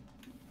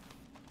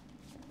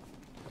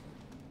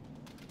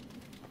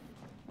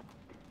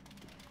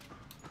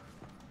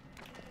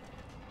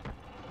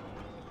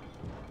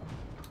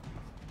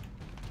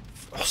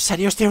 Å,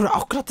 seriøst, jeg gjør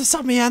akkurat det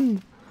samme igjen.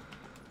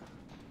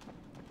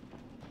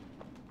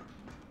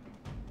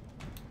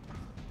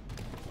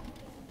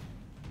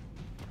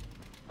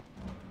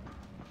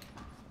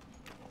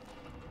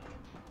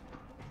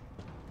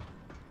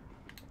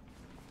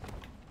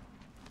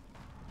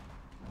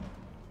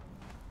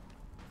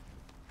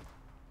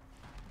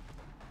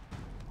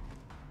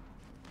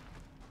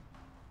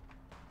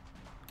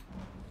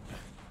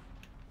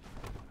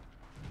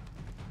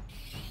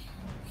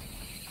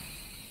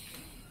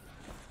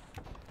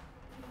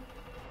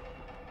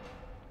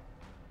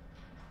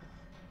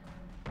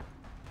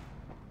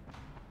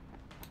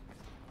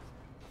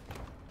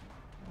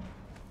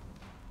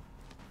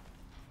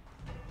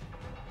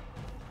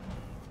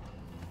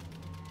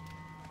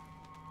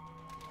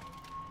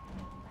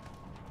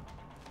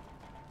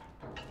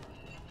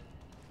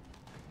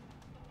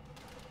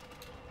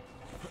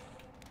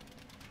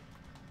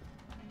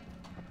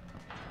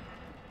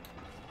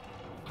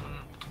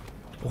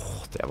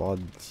 Åh, det var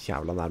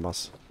jævla nærme,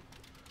 ass.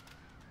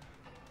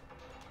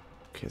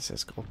 Ok, så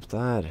jeg skal opp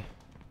der.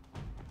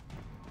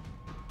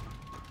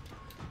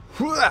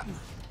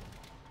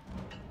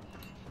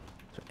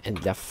 Så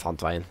endelig jeg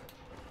fant veien.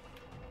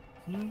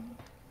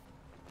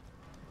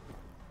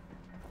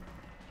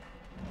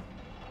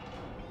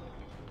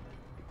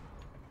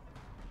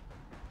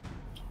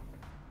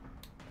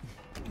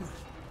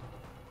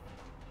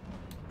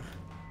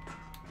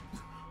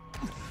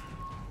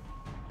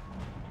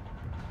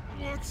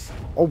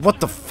 Oh,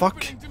 what the fuck?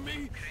 Talk to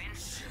me.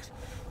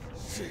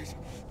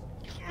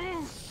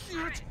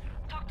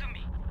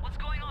 What's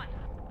going on?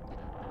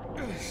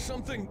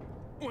 Something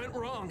went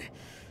wrong.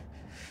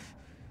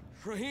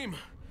 Rahim,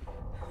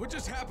 what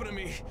just happened to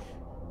me?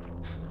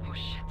 Oh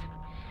shit.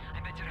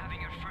 I bet you're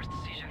having your first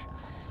seizure.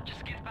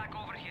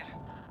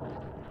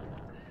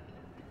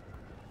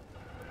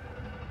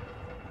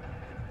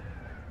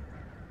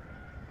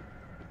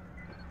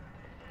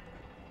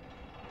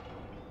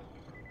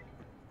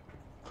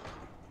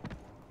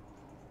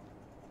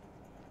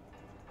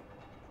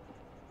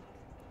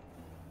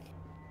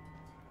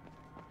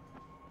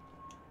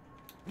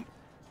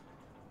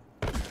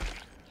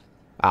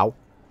 Au.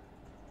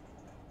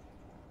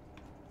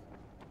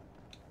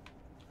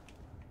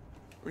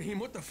 Raheem,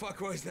 what the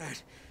fuck was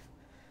that?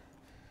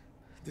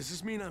 Does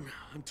this mean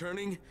I'm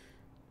turning?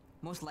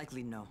 Most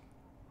likely no.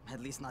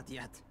 At least not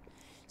yet.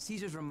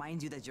 Caesars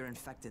reminds you that you're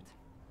infected.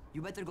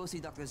 You better go see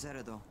Dr.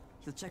 Zera though.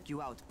 He'll check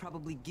you out,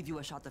 probably give you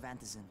a shot of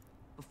antizin.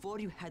 Before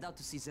you head out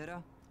to see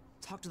Zera,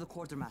 talk to the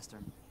quartermaster.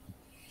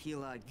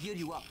 He'll gear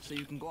you up so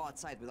you can go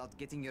outside without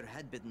getting your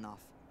head bitten off.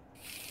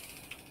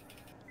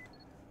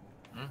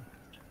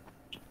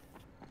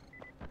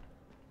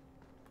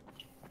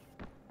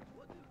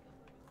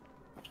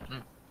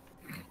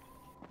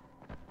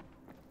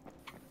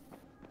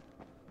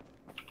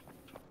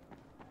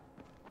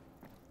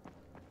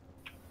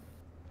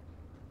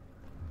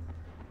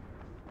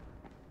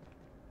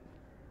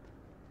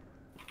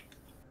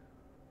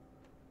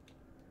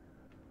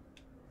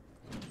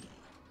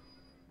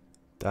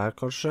 Der,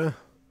 kanskje.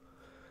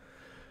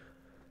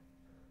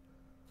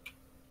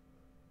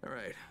 All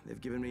right, they've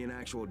given me an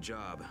actual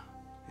job,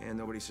 and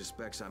nobody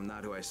suspects I'm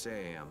not who I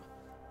say I am.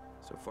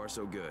 So far,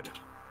 so good.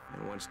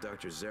 And once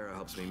Dr. Zera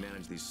helps me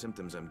manage these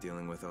symptoms I'm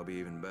dealing with, I'll be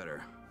even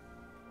better.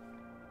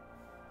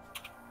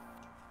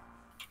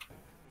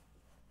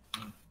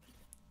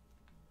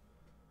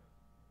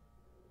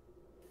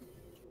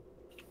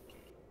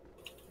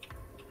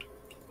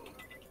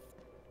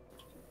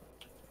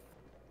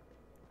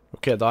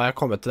 Ok, da har jeg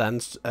kommet til den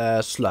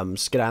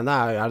slums-greiene.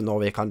 Er det nå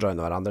vi kan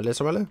joine hverandre,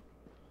 liksom, eller?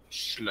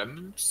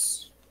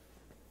 Slums?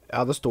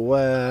 Ja, det sto...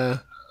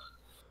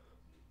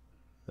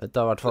 Vet du,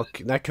 i hvert fall...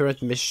 Det er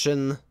current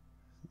mission...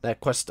 Det er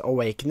Quest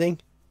Awakening.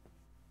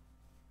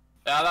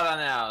 Ja, det er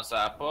den jeg også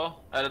er på.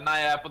 Eller nei,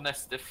 jeg er på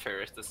neste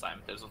First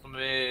Assignment, eller sånn som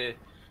vi...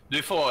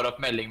 Du får opp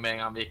melding med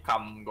en gang vi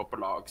kan gå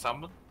på lag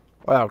sammen.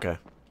 Åja, ok.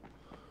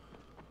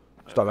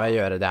 Så da må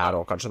jeg gjøre det her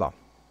også, kanskje, da.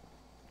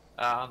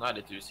 Ja, nå er jeg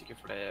litt usikker,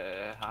 for det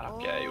her har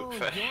ikke jeg gjort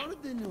før.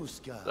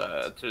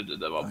 Jeg trodde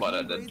det var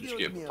bare den du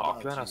skulle gjøre på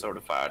taket der, så var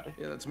du ferdig.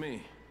 Yeah, that's me.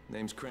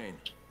 Name's Crane.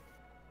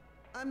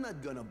 I'm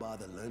not gonna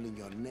bother learning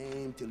your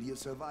name till you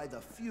survive a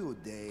few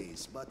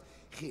days, but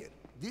here,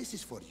 this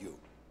is for you.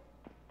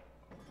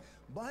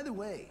 By the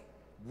way,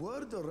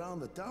 word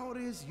around the tower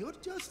is you're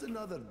just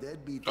another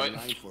deadbeat in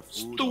line for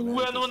food. Sto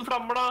jeg noen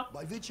frammer da?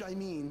 By which I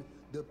mean,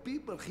 the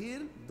people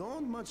here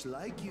don't much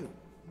like you,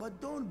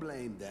 but don't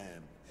blame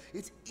them.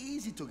 It's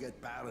easy to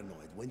get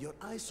paranoid when you're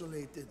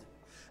isolated.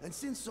 And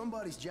since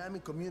somebody's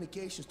jamming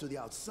communications to the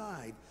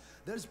outside,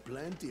 there's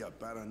plenty of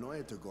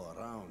paranoia to go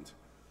around.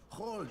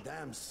 Whole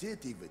damn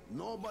city with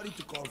nobody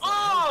to call for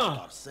help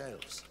but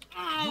ourselves.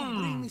 You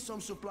bring me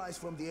some supplies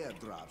from the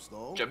airdrops,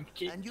 though,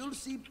 and you'll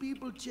see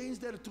people change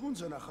their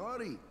tunes in a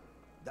hurry.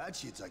 That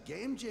shit's a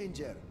game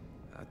changer.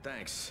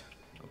 Thanks.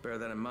 I'll bear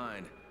that in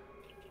mind.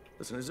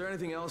 Listen, is there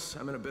anything else?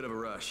 I'm in a bit of a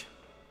rush.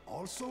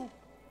 Also,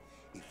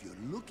 if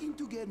you're looking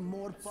to get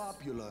more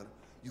popular,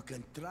 you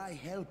can try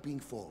helping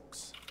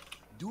folks.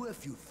 Do a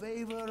few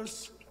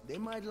favors, they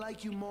might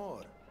like you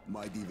more.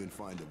 Might even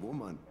find a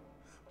woman.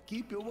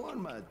 Keep you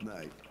warm at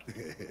night.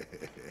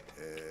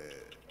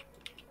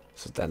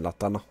 Så den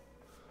latteren da.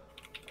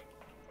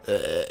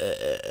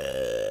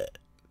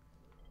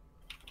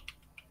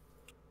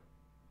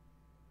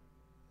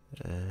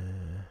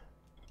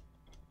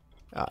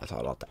 Ja, jeg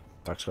tar latte.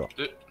 Takk skal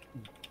du ha.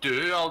 Du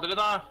dør aldri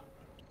da.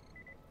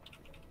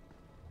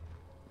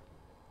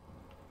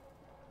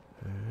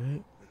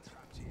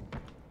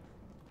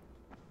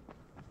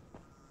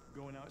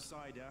 Going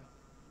outside, yeah?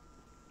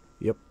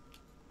 Yep.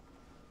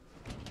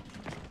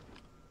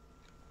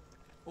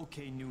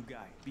 Okay, new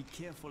guy. Be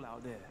careful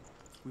out there.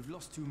 We've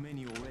lost too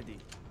many already.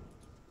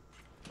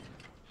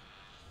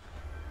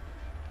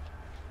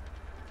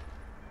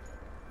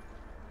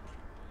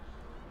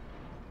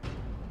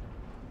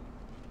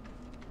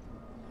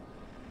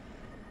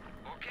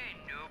 Okay,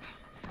 noob.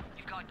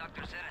 You've got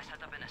Dr. Zera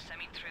set up in a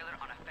semi-trailer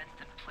on a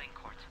fenced-in playing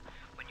court.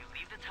 When you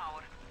leave the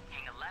tower,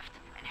 hang a left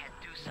and head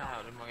due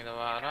south. Hvor mange det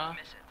var da?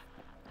 Miss it.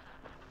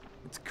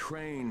 It's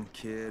Crane,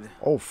 kid.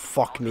 Oh,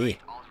 fuck me.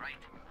 All right,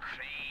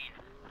 Crane.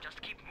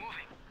 Just keep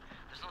moving.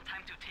 There's no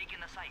time to take in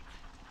the sights.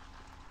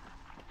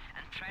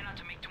 And try not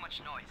to make too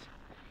much noise.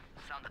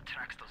 Sound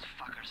attracts those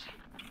fuckers.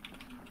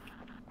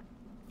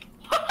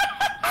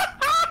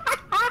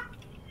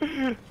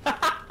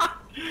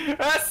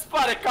 Jeg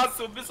sparket en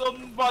zombie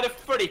som bare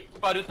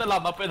flippet ut og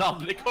landet på en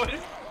andre kår.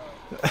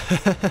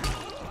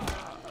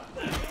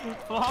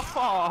 Hva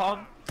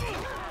faen?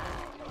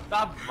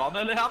 Dæva han,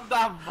 eller han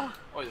dæva?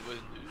 Oi, det var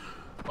hun.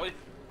 Oi,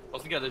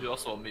 hvordan greide du å ha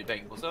så mye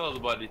penger på seg? Var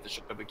det bare litt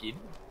kjøpt av bikini?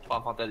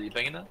 Faen fant jeg de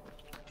pengene?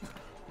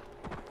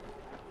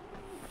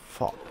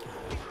 Faen.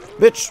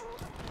 Bitch!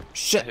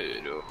 Shit! Jeg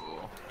hører jo...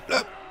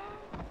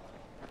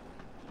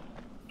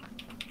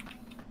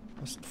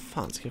 Hvordan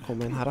faen skal jeg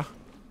komme inn her da?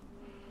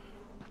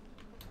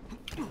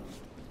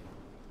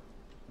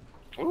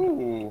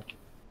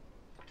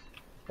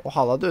 Å,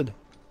 halla, dude.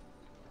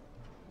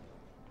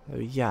 Det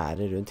er jo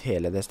gjerde rundt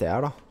hele det stedet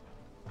her, da.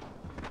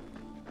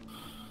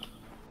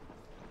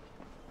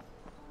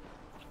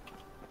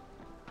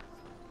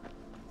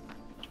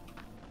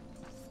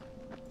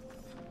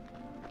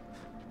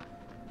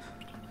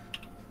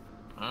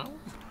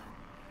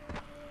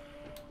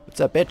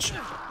 What's up, bitch?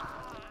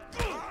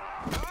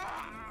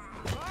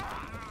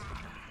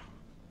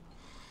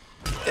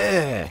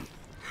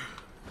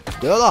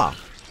 Dø da.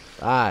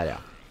 Der, ja.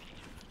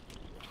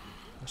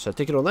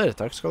 70 kroner,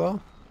 takk skal du ha.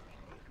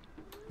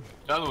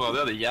 Ja, noen av de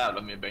hadde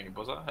jævla mye penger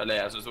på seg. Eller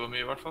jeg synes det var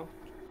mye i hvert fall.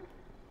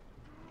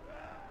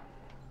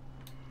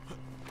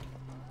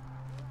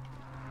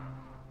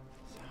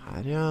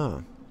 Her,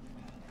 ja.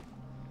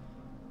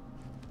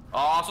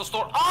 Så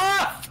står...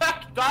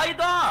 fuck deg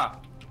da!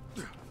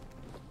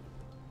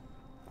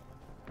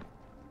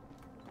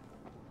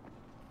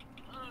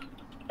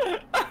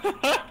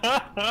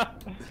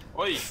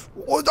 Oi.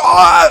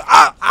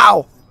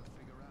 Au!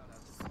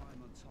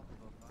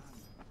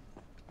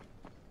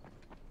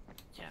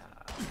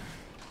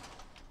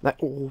 Nei,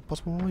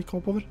 pass på, ikke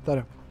hopp over. Der,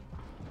 ja.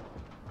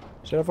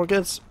 Skjer det,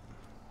 folkens?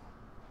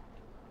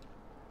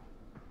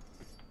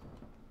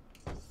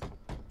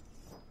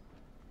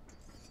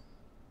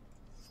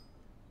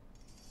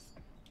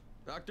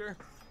 Doctor?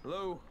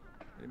 Hello?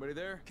 Anybody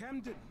there?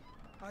 Camden,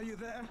 are you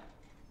there?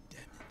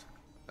 Damn it.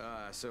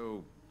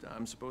 So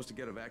I'm supposed to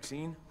get a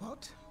vaccine?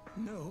 What?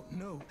 No.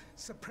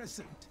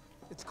 Suppressant.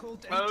 It's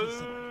called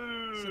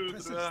antizen.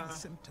 Suppresses the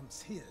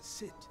symptoms. Here,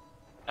 sit.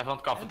 Jeg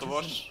fant kaffe til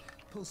vårs.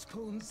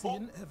 Postpones the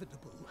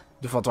inevitable.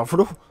 Du fant hva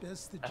for noe?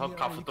 Jeg fant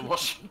kaffe til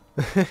vårs.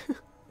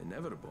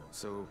 Inevitable?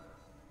 So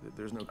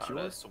there's no Ja,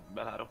 cure? det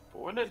sommer her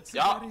oppe, eller?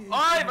 Ja! Oi,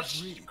 hva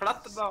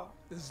klett da?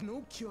 There's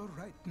no cure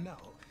right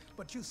now.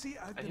 But you see,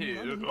 I've been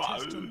running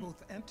tests on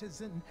both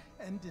antizen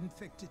and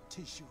infected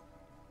tissue.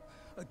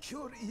 A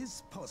cure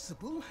is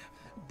possible.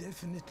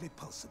 Definitely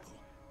possible.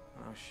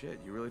 Oh shit,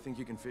 you really think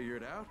you can figure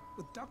it out?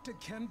 With Dr.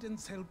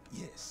 Camden's help,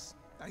 yes.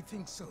 I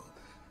think so.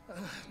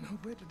 Now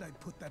where did I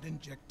put that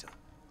injector?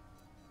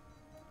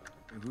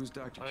 And who's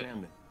Dr.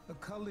 Camden? A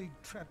colleague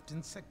trapped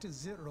in Sector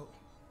 0,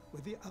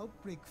 where the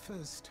outbreak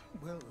first,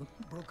 well,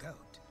 broke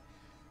out.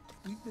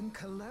 We've been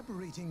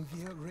collaborating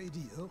via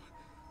radio,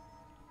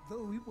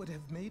 though we would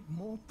have made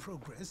more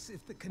progress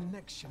if the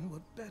connection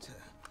were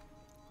better.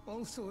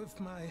 Also, if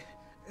my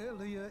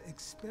earlier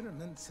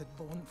experiments had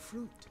borne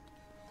fruit.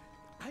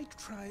 I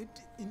tried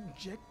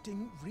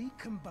injecting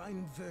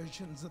recombined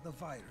versions of the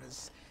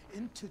virus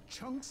into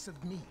chunks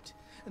of meat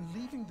and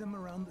leaving them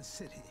around the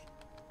city,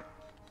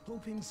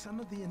 hoping some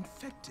of the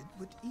infected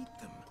would eat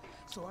them,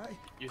 so I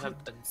could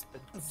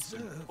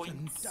observe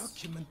and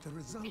document the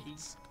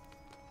results.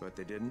 But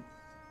they didn't?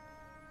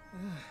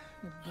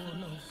 It bore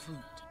no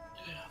fruit.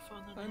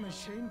 I'm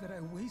ashamed that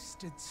I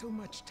wasted so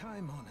much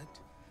time on it.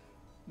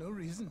 No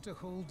reason to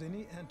hold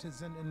any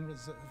antizen in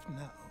reserve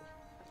now.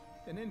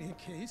 In any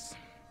case,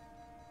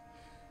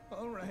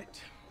 all right,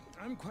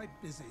 I'm quite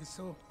busy,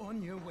 so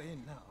on your way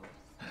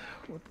now.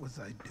 What was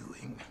I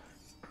doing?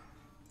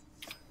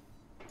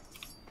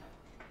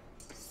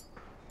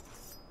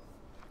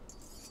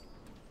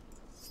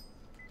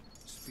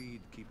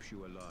 Speed keeps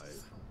you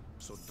alive,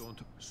 so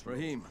don't slow.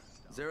 Raheem,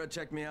 Zara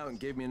checked me out and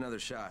gave me another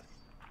shot.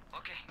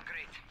 Okay,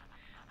 great.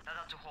 That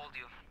ought to hold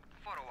you.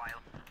 For a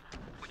while.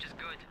 Which is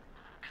good,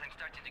 because I'm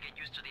starting to get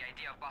used to the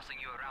idea of bossing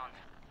you around.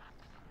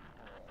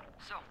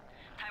 So,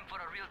 time for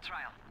a real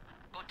trial.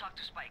 Go talk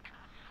to Spike.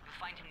 You'll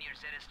find him near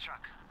Zera's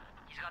truck.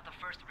 He's got the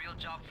first real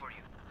job for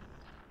you.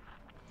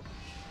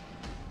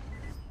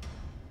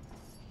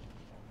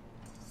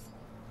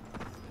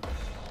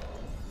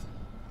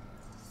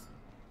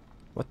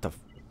 What the f...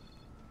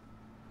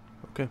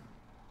 Okay.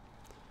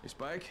 Hey,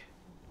 Spike.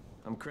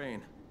 I'm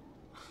Crane.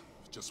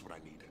 Just what I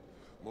need.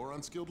 More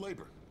unskilled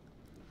labor.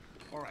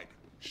 All right,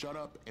 shut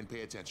up and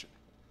pay attention.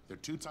 There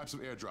are two types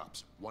of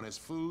airdrops. One has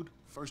food,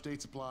 first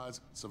aid supplies,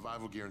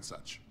 survival gear, and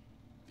such.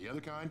 The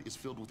other kind is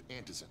filled with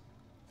antizen.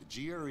 The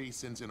GRE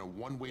sends in a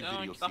one-way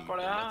video feed that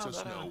lets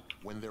us know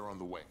when they're on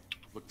the way.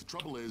 Look, the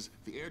trouble is,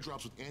 the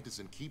airdrops with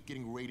antizen keep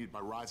getting raided by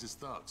Rise's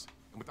thugs.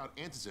 And without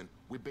antizen,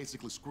 we're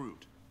basically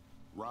screwed.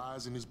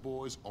 Rise and his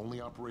boys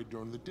only operate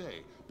during the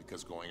day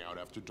because going out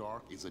after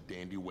dark is a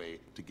dandy way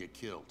to get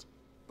killed.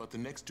 But the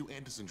next two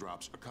antizen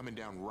drops are coming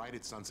down right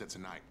at sunset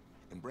tonight,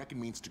 and Brecken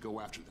means to go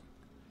after them.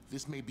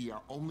 This may be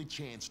our only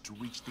chance to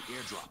reach the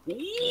airdrop.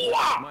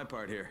 My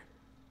part here.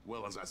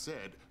 Well, as I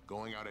said,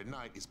 going out at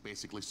night is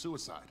basically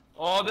suicide.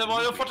 Det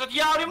var jo fortsatt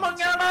jævlig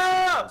mange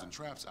da! And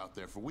traps out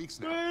there for weeks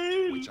now,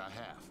 which I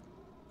have.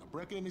 Now,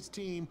 Brecken and his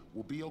team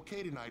will be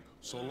okay tonight,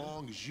 so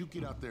long as you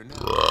get out there now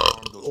and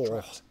arm those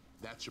traps.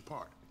 That's your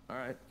part. All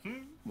right.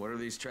 What are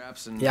these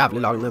traps and...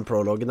 Jævlig lang den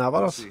prologen her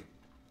var, altså.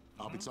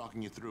 I'll be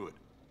talking you through it.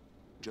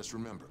 Just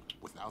remember,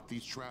 without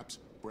these traps,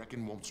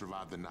 Brecken won't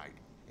survive the night.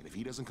 And if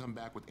he doesn't come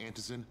back with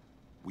antizen,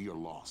 we are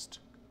lost.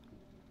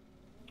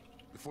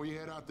 Before you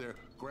head out there,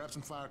 grab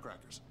some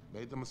firecrackers.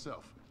 Made them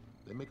myself.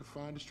 They make a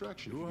fine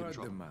distraction. You are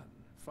the man.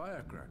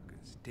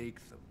 Firecrackers, take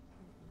them.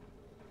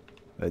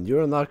 And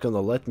you're not gonna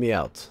let me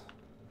out.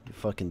 You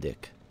fucking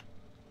dick.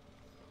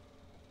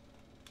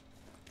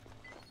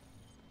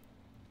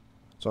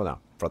 Sånn ja,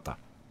 flott da.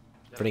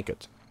 Flink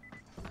ut.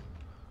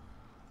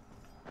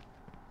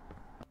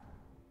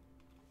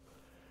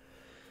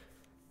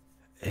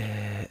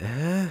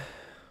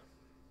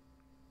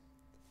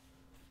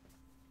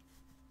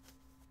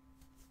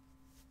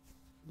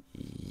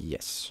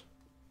 Yes.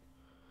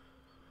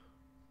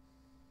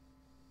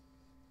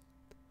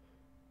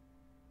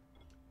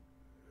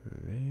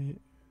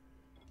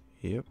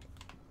 Yep.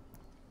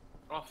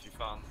 Å, fy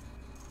faen.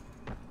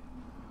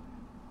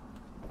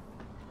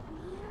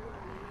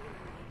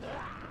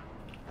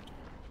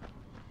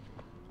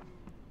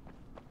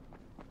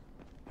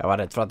 Jeg var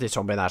redd for at de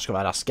zombiene her skal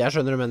være raske, jeg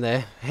skjønner du, men det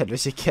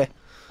heldigvis ikke.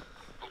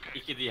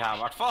 Ikke de her,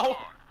 i hvert fall.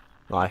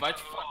 Nei. Jeg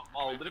vet faen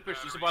aldri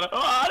plutselig så bare...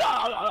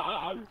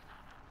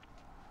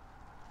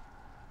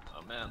 Ja,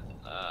 men,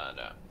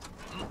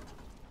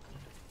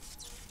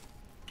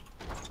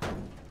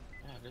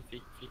 Jævlig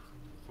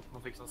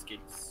man fikk sånn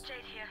skills.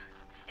 Jade here.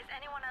 Is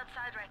anyone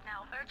outside right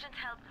now? Urgent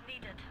help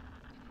needed.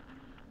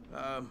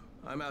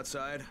 I'm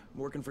outside,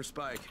 working for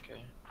Spike.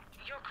 Okay.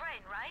 You're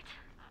Crane, right?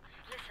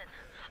 Listen,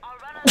 I'll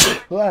run out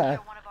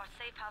of one of our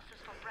safe houses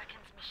for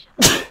Brecken's mission.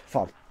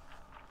 Faen.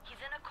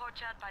 He's in a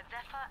courtyard by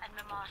Vefa and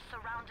Mimar,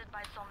 surrounded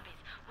by zombies.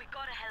 We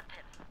gotta help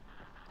him.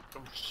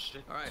 Oh,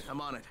 shit. Alright,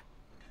 I'm on it.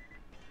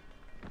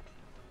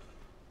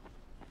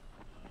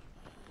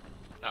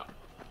 Ja.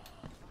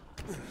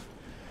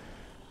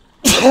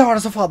 Hva var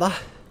det så faen da?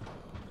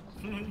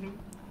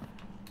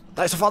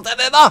 Nei, så fant jeg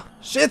det da!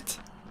 Shit!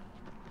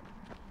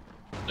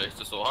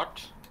 Løste så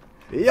hardt.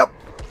 Ja.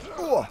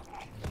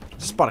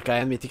 Sparket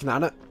jeg en midt i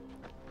knærne.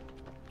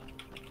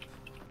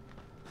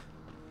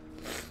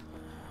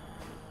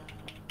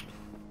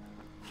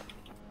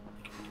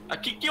 I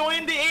kick you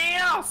in the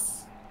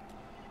ass!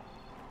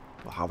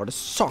 Og her var det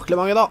saklig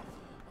mange da.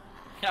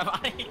 Jeg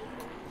vet.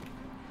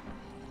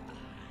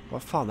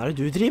 Hva faen er det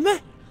du driver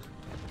med?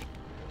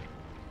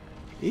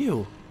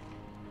 Jo.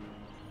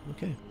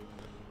 Ok.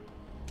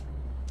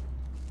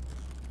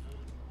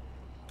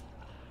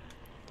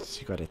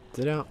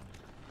 Sigaretter, ja.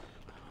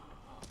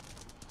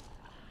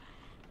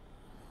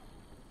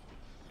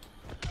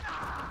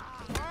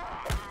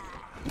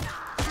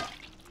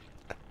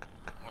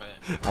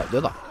 Nei, du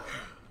da.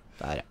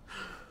 Der, ja.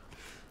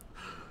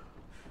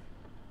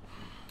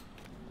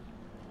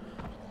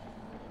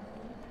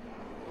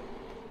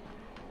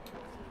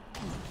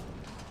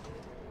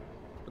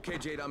 Okay,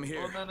 Jade, I'm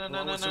here. Oh, no, no,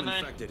 no, Along with no, some no.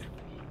 infected.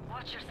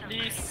 Watch yourself.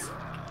 Please.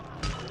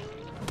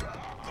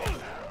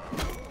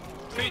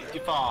 Fytti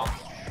faen.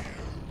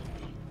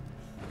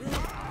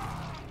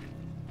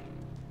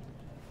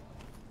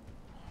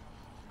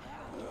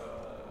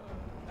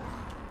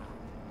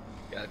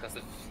 Jeg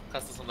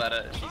kaster sånn der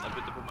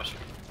kinaputter på meg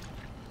selv.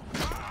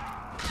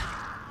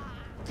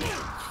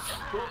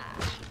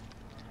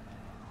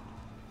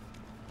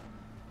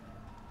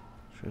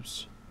 Shrips.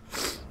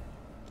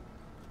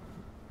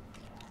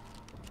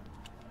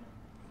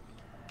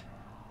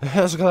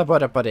 Så kan jeg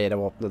bare reparere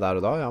våpenet der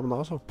og da, ja, men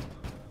da så.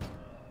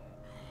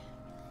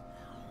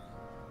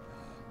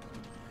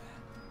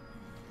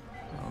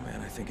 Oh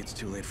man, I think it's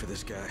too late for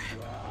this guy.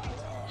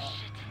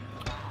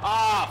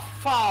 Ah,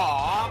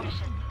 faen!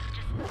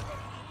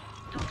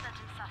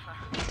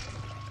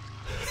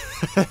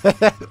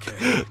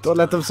 Don't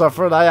let him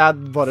suffer. Nei,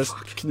 jeg bare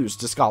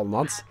knuste skallen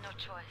hans.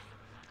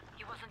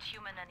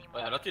 Og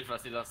jeg har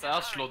tilfredsstillende seg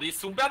å slå de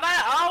zombiene.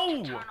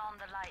 Au!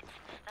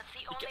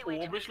 Ikke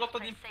å bli slått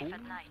av din pung.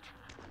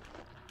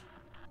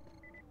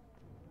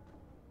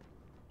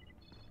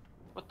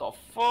 What the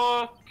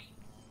fuck?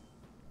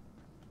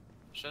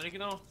 Skjønner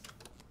ikke noe.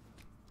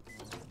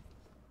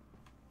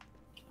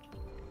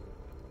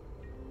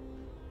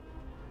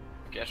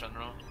 Ok, jeg skjønner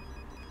noe.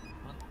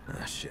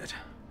 Ah, shit.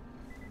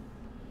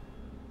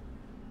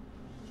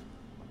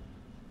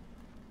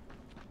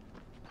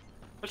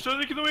 Jeg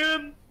skjønner ikke noe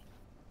igjen!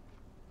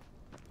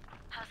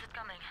 How's it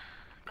coming?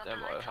 Got Det the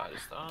var jo lights her on? I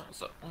stad,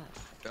 så...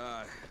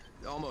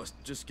 Almost.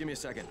 Just give me a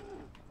second.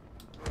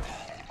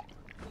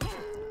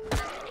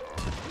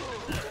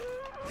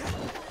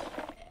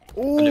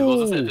 Men du må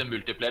også se til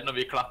multiplayer når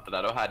vi klatrer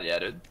der og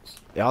herjer rundt.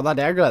 Ja, det er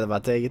det jeg gleder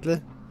meg til, egentlig.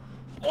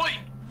 Oi!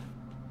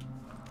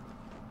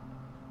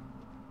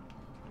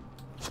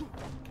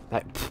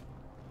 Nei.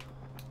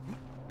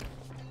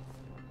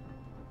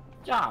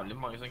 Jævlig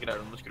mange som greier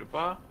å skru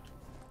på.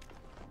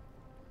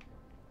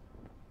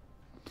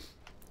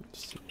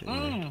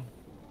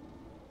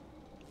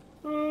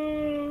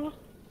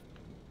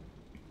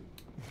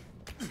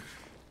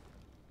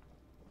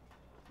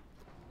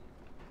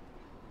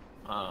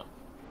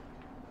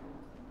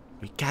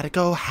 We gotta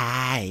go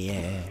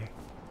higher.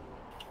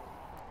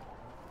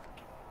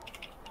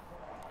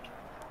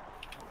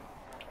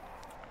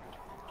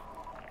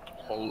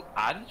 Hold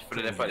R for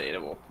å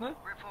reparere våpenet.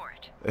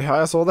 Ja,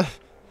 jeg så det.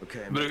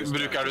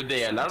 Bruker du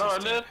deler da,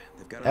 eller?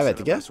 Jeg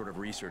vet ikke. Ja,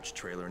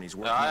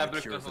 jeg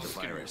brukte en sånn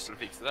skru for å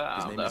fikse det.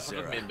 Ja, det er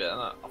fortsatt mye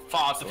bedre.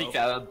 Faen, så fikk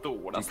jeg det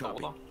dårligste nå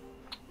da.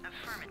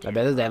 Det er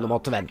bedre det enn å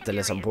måtte vente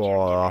liksom på...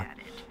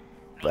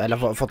 Eller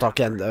få tak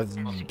i en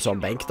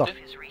sånn benk da.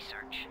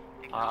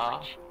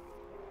 Ja.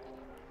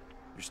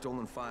 Your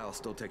stolen file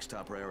still takes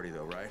top priority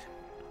though, right?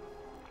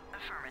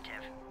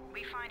 Affirmative.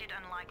 We find it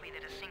unlikely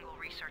that a single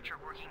researcher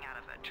working out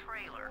of a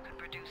trailer could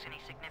produce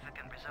any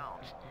significant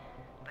results.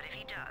 But if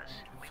he does,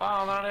 we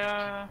Faen er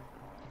det?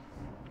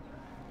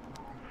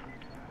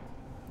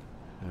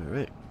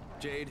 Alright.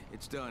 Jade,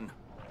 it's done.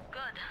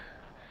 Good.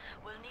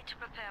 We'll need to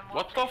prepare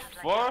more What the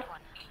places like fuck? that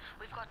one.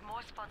 We've got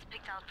more spots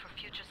picked out for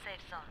future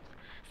safe zones.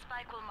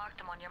 Spike will mark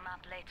them on your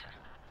map later.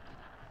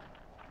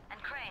 And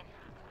Crane,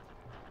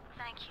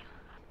 thank you.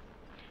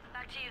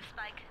 Back to you,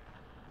 Spike.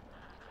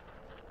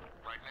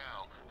 Right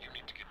now, you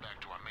need to get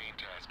back to our main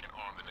task and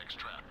arm the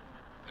next trap.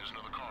 There's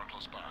another car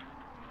close by.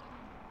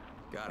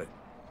 Got it.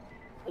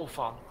 Åh,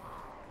 fan.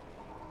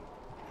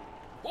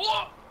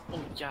 Åh!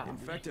 Åh, jävlar.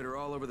 Infected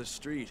are all over the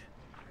street.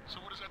 So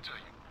what does that tell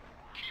you?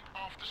 Keep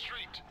off the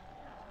street.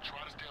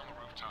 Try to stay on the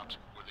rooftops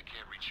where they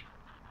can't reach you.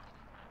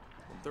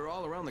 They're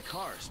all around the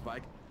car,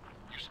 Spike.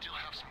 You still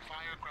have some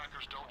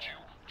firecrackers, don't you?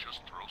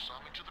 Just throw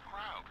some into the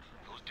crowd.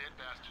 Those dead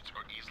bastards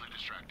are easily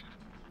distracted.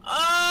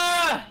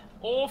 Ah!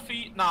 Åh,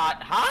 fy... Nei,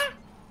 hæ?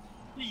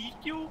 Det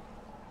gikk jo.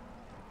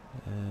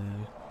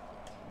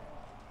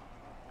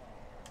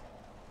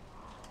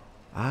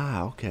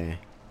 Ok.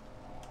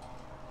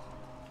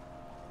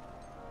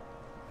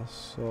 Og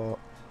så...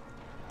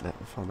 Nei,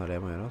 hva faen er det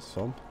jeg må gjøre?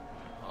 Sånn.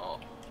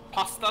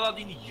 Pass deg da,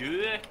 din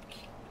gjøk.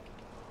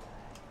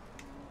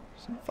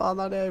 Sånn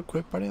faen er det jeg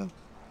equipper det igjen.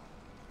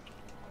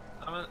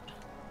 Nei, men...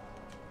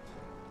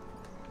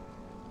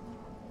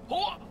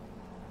 Åh!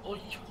 Oi.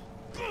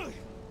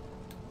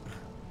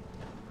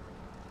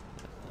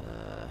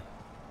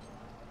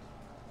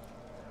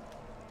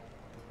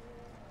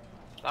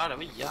 Det var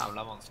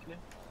jævla vanskelig.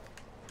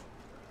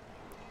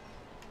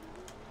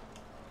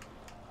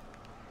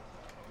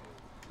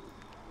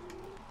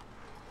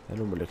 Det er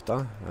lommelykta,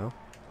 ja.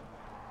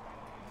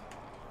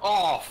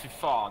 Åh, fy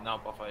faen, jeg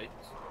hoppet for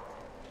høyt.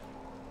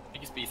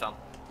 Ikke spis han.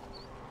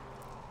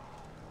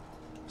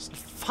 Sånn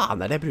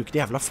faen er det jeg bruker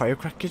de jævla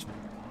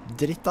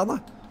firecracker-drittene?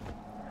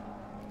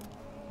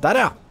 Der,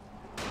 ja!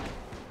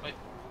 Oi.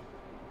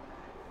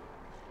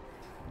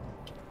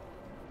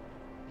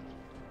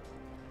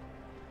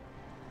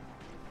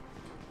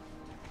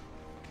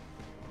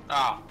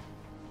 Ja.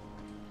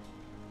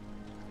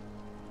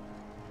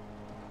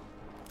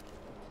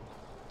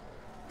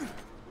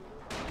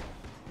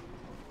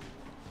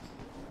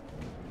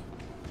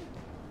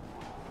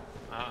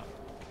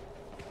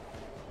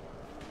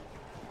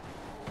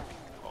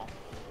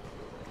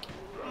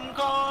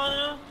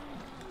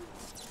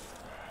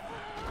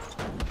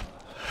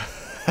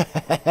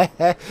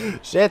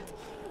 Shit!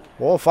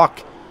 Oh, fuck.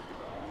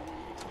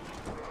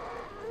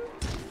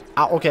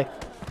 Au, ok.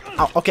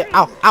 Au, ok,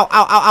 au, au,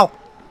 au, au, au!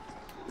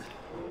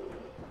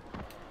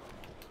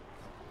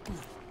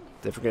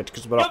 Det fungerte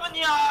ikke så bra. Ja, men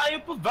jeg er jo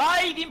på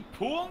vei, din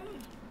pung!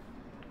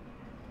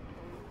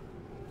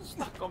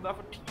 Snakket om det her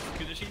for 10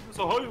 sekunder siden,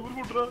 så har jeg gjort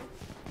fortere.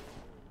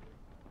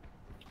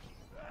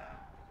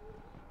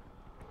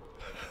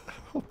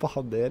 Hoppa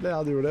han det, eller? Ja,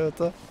 du gjorde det, vet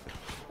du.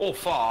 Åh,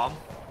 faen!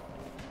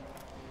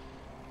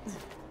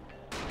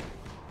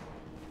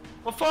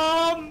 Hva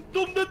faen?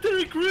 Dumme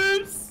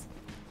triks!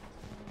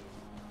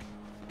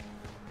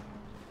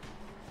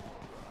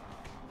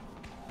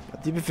 Ja,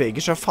 de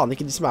beveger seg faen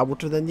ikke, de som er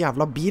borte ved den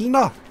jævla bilen,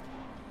 da.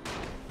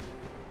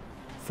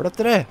 Flytt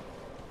dere.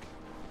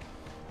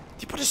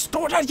 De bare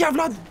står der,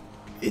 jævla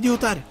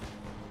idioter.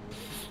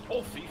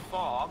 Åh, fy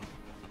faen.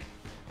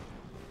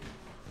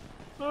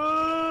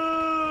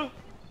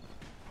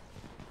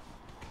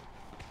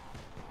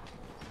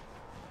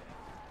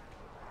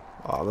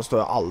 Ja, det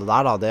står jo alle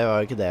der, da. Det var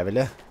jo ikke det jeg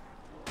ville.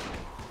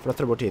 Flytt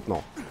dere bort hit nå.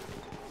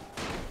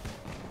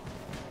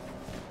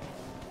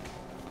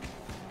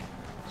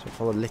 Så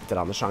får du litt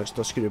sjanse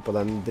til å skru på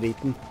den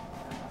driten.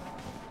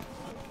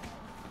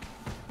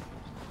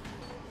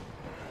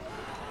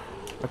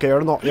 Ok,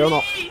 gjør det nå, gjør det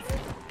nå.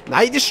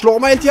 Nei, de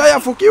slår meg hele tiden,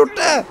 jeg får ikke gjort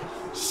det!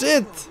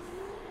 Shit!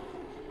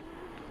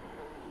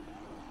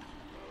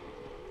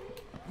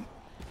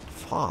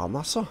 Faen,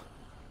 altså.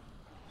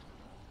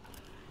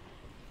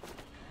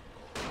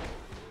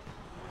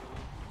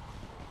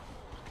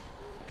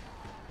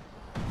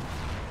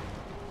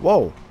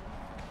 Wow.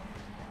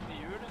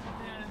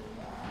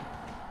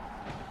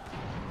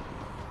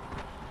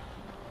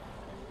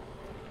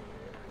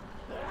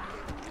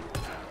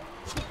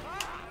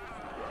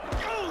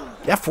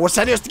 Jeg får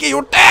seriøst ikke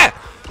gjort det!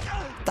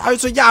 Det er jo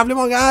så jævlig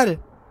mange her!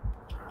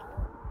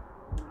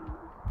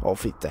 Å,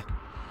 fitte.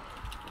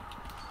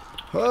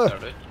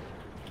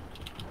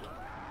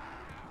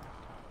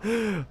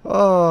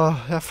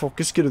 Jeg får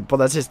ikke skrudd på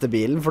den siste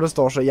bilen, for det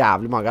står så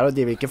jævlig mange her, og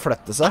de vil ikke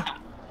flytte seg.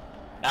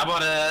 Jeg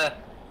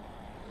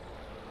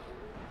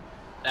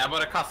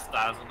bare kastet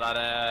en sånn der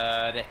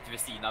rett ved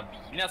siden av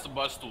bilen, så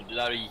bare stod de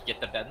der og gikk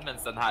etter den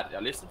mens den herja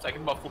liksom, så jeg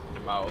kunne bare forte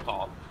meg å ta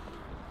den.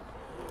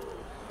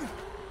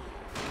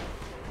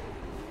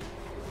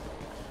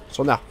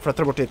 Sånn, ja.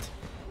 Flytter bort hit.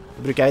 Da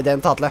bruker jeg ideen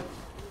til Atle.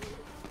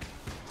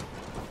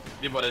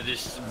 De bare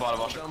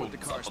var så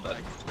komsa på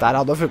den. Der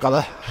hadde funket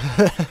det.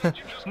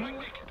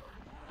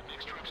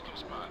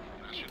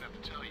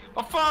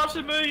 Hva faen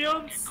skjer med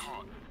Jens?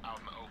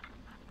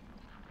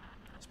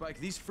 Spike,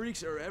 these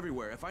freaks are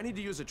everywhere. If I need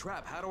to use a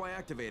trap, how do I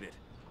activate it?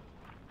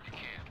 You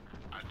can't.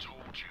 I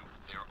told you,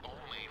 they're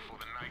only for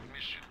the night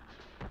mission.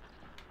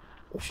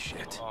 Oh,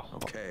 shit.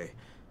 Okay.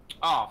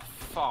 Ah,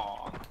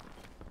 faen.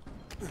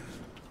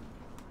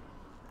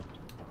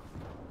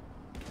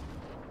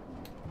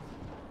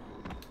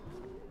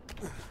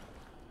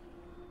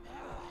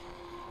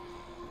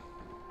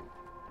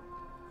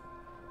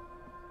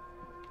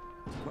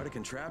 Quite a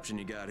contraption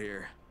you got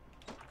here.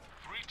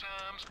 3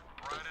 times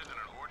brighter than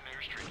an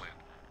ordinary street lamp.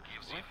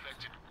 Gives the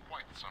affected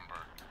quite the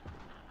sunburn.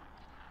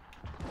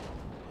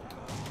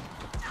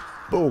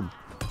 Boom.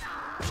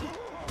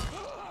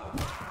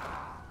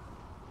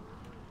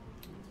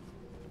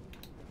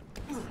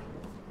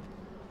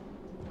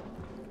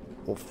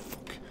 Oh,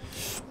 fuck.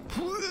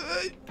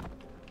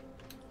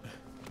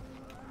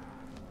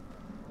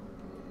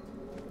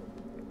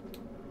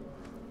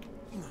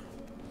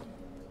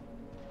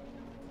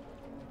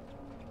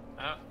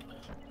 Ja.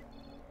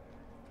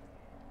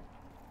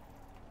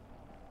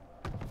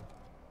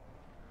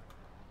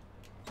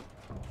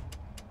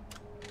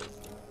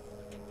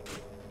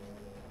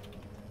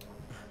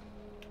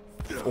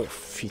 Å,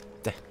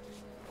 fitte.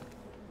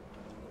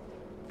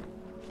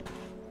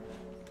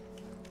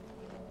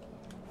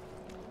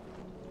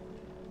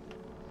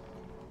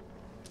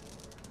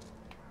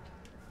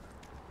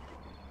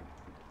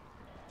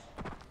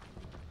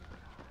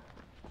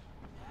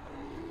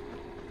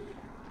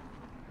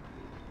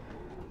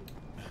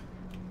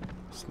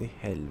 Sånn i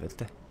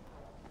helvete.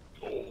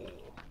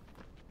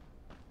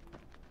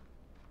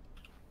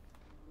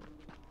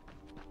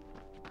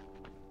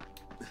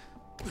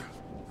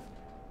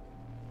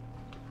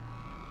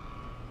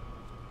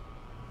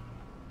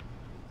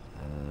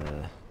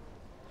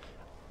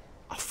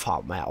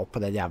 Faen meg opp på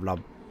den jævla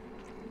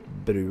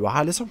brua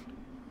her, liksom.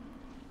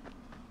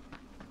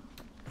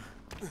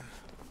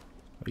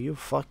 Are you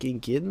fucking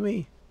kidding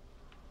me?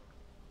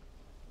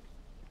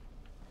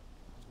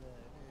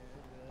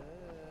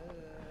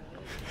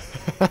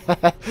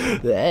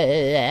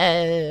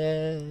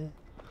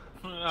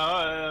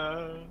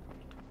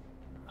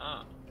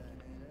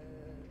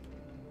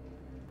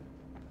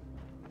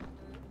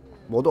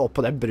 Må du opp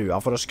på den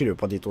brua for å skru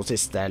på de 2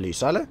 siste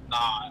lysa, eller?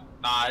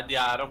 Nei, de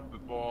er oppe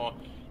på...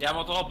 Jeg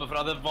måtte hoppe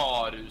fra det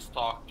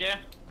varehustaket.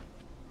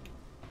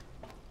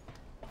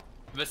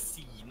 Ved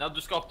siden av... Du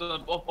skal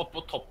opp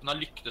på toppen av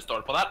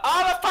lyktestolpa der.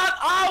 Au, hva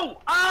faen?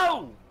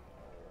 Au!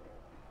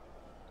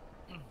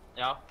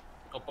 Ja,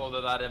 opp på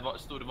det der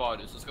store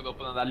varehuset skal du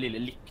opp på den der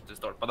lille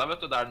lyktestolpa der,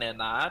 vet du, der den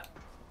ene er.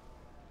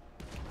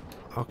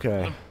 Ok.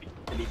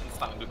 En liten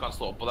stang du kan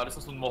stå på der,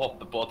 liksom, som du må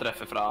hoppe på og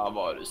treffe fra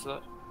varehuset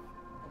der.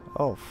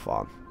 Å,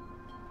 faen.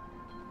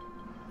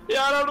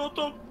 Jeg er her nå,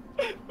 Tom,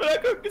 men jeg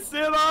kan ikke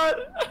se der.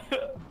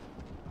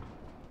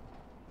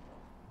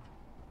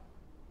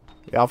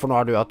 Ja, for nå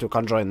har du at du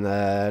kan joine,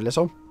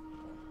 liksom.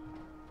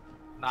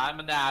 Nei,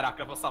 men jeg er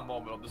akkurat på samme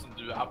område som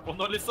du er på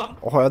nå, liksom.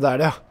 Åh, ja, det er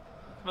det, ja.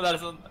 Men det er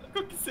sånn, jeg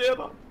kan ikke se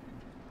da.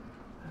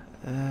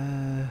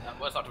 Jeg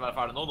må snart være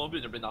ferdig nå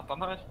begynner det å bli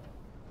natten her.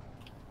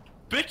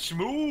 Bitch,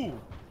 move!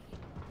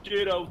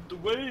 Get out the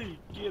way,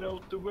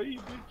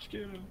 bitch,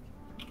 get out.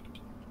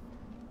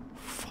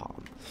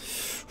 Faen.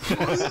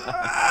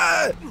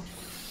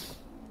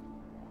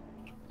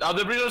 Ja,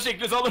 det blir noe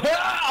skikkelig sånn,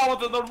 av og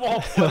til når du må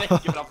hoppe og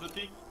rekke frem til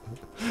ting.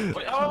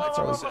 Oi, ja, hva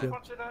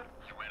skjer der?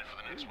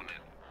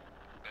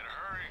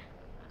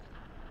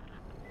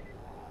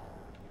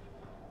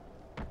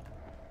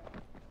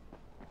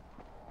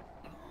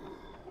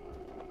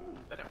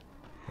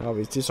 Ja,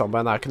 hvis de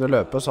zombiene her kunne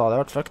løpe, så hadde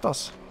det vært fucked,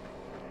 ass.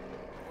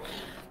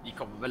 De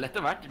kommer vel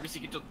etter hvert, det blir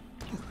sikkert sånn...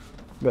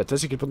 Møter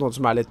sikkert på noen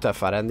som er litt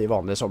tøffere enn de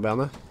vanlige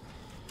zombiene.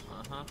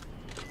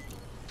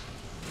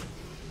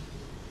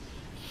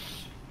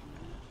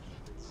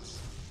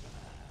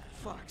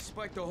 Fuck,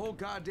 Spike, the whole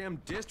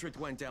goddamn district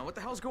went down. What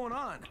the hell's going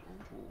on?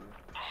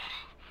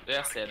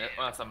 Jeg ser det,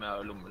 og jeg ser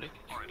med lommelykt.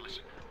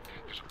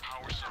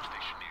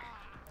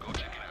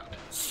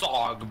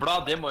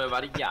 Sagblad, det må jo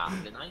være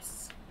jævlig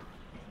nice.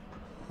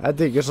 Jeg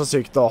digger så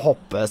sykt å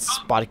hoppe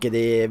sparket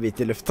de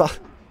midt i lufta.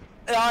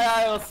 Ja,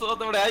 jeg også.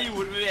 Det var det jeg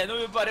gjorde med en, og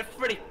vi bare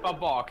flippet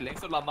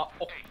baklengs og landet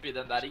opp i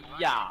den der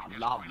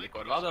jævla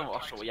handlekorva. Det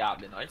var så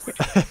jævlig nice.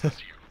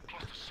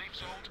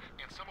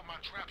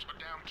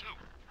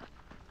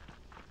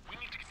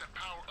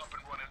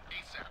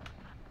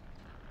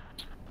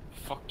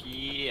 Fuck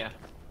yeah.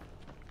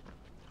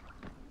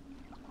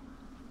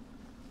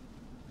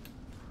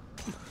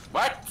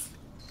 What?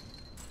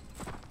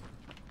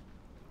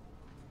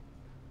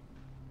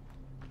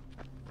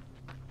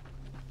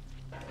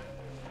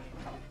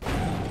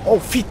 Å,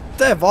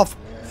 fitte! Hva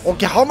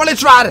Ok, han var litt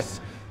svær!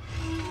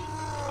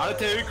 Er det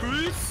TV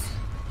Cruise?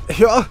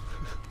 Ja.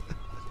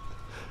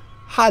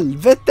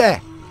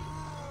 Helvete!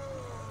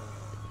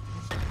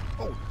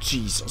 Å,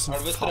 Jesus. Er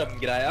det ved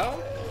strømgreia?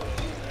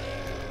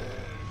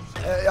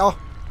 Ja.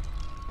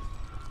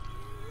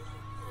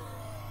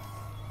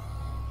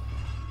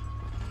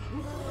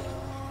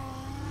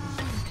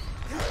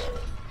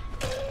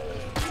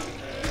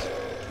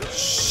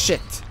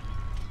 Shit.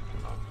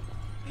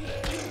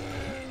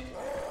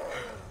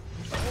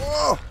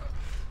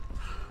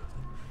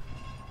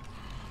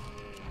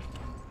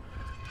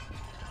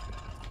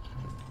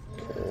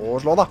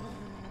 Slå da.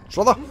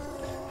 Slå da.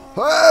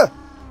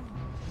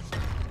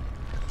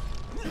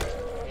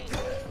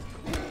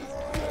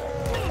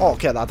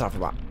 Ok, der traff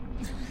jeg meg.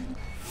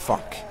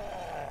 Fuck.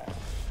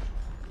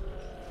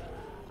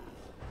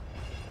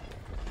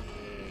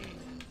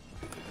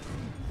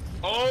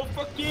 Oh,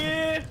 fuck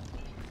yeah!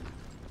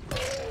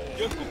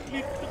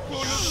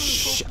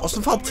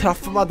 Hvordan faen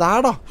traff jeg meg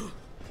der, da?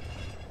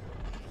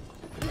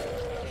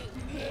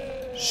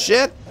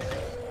 Shit!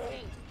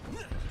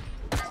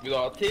 Vil du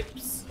ha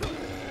tips?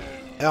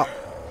 Ja.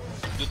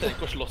 Du trenger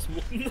ikke å slåss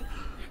mot den.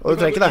 Og du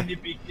trenger ikke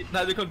det?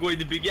 Nei, du kan gå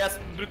inn i bygget.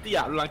 Jeg brukte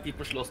jævlig lang tid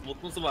på å slåss mot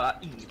den, så var det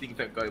ingenting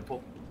funket jo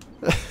på.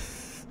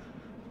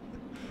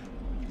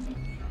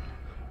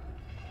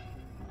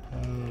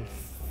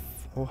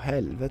 Å,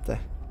 helvete.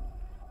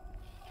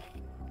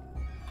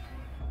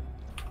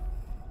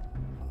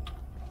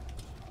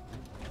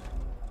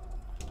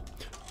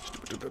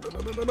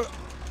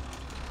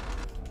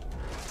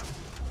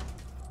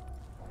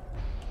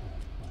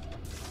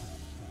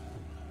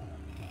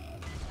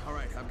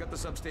 Alright, I've got the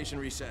substation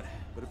reset.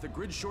 But if the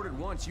grid's shorted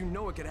once, you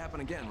know it could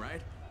happen again,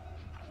 right?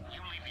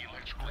 You leave the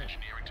electrical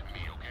engineering to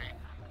me, okay?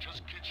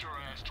 Just get your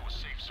ass to a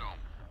safe zone.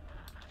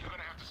 You're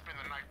gonna have to spend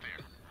the night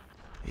there.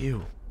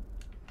 Jo.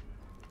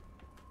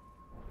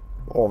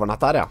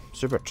 Overnatt der, ja.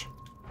 Supert.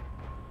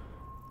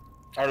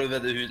 Er du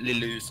ved det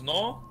lille huset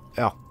nå?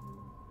 Ja.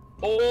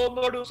 Åh,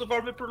 nå er du også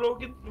ferdig med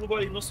prologen. Du må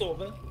bare inn og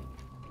sove.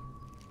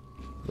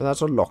 Men det er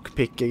sånn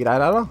lockpick-greier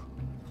her, da.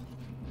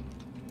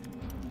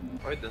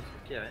 Oi, den skal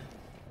ikke jeg.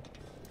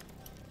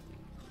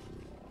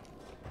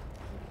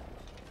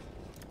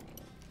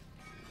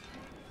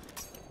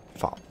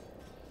 Faen.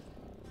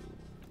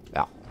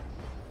 Ja.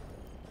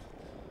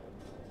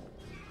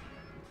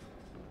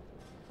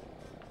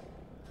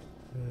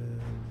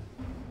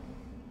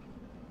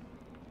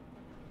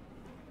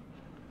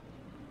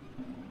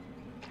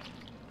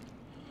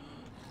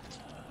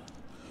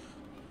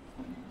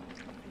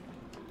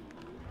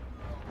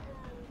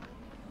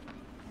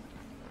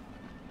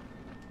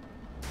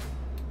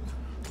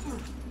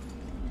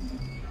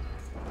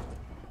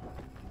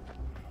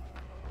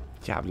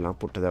 Jævlig langt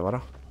borte det var,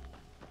 da.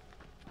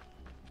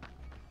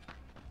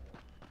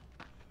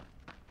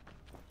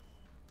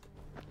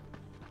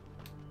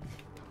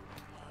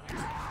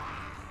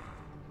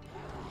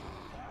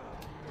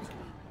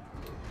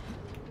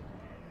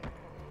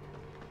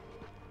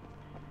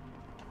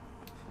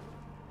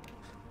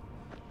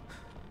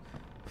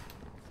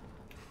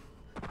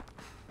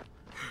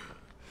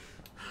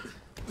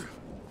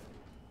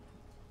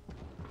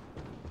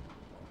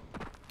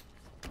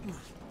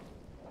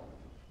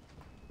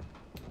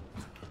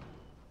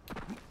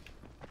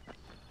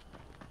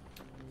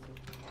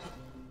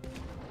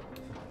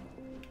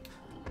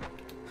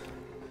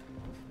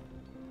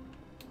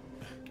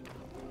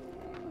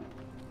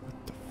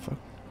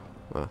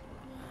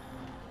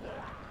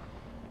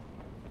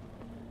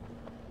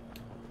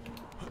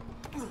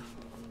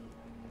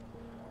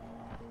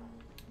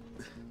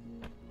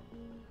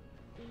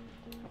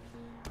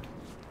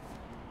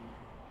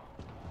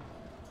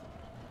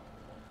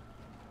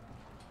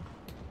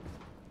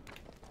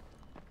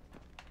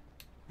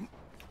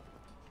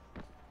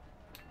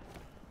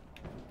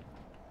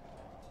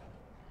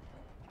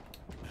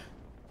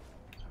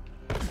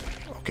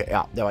 Ok,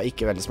 ja, det var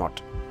ikke veldig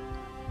smart.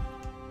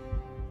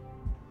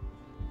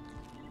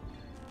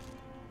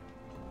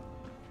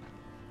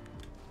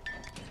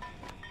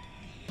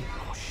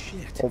 Åh,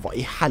 shit. Hva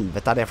i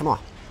helvete er det for noe?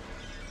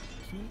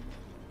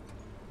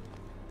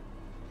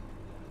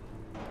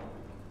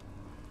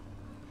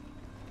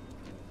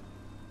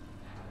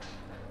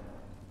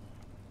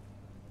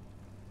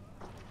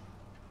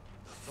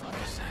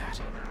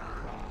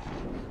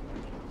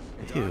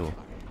 Ew.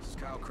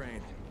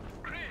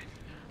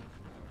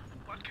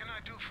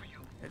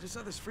 I just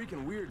saw this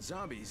freaking weird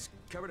zombie. He's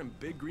covered in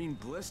big green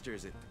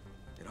blisters. It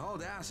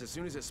hauled ass as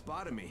soon as it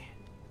spotted me.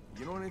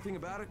 You know anything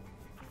about it?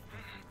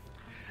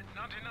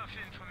 Not enough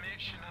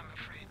information, I'm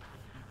afraid.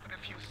 But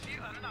if you see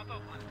another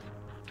one,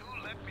 do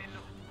let me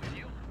know, will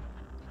you?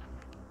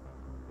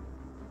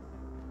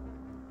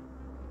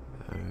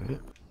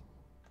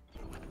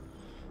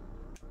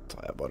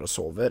 Tar jeg bare og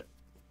sover.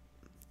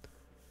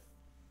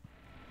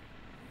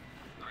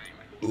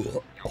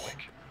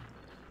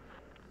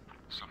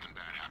 Something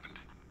bad happened.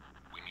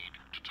 We need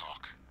to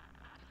talk.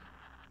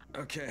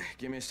 Okay,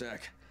 give me a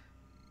sec.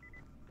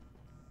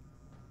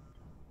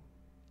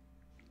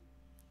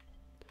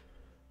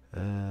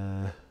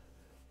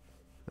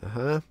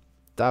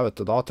 Der vet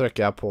du, da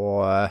trykker jeg på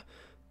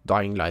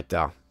Dying Light,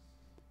 ja.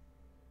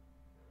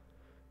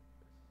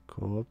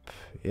 Kom opp,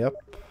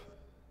 jepp.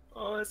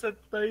 Åh, jeg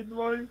setter deg inn,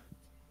 var.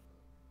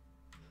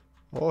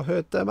 Åh,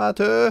 høtte meg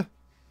tø!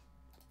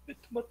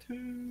 Høtte meg tø!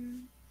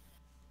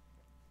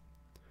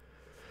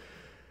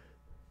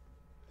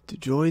 To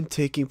join,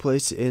 taking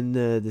place in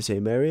the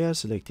same area,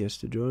 select yes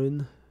to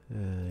join.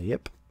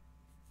 Yep.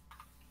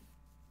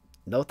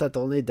 Note that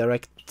only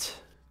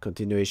direct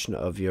continuation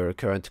of your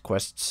current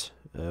quests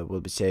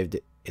will be saved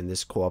in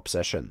this co-op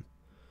session.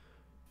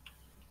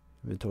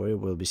 Inventory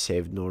will be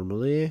saved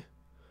normally.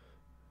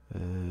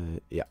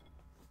 Yeah.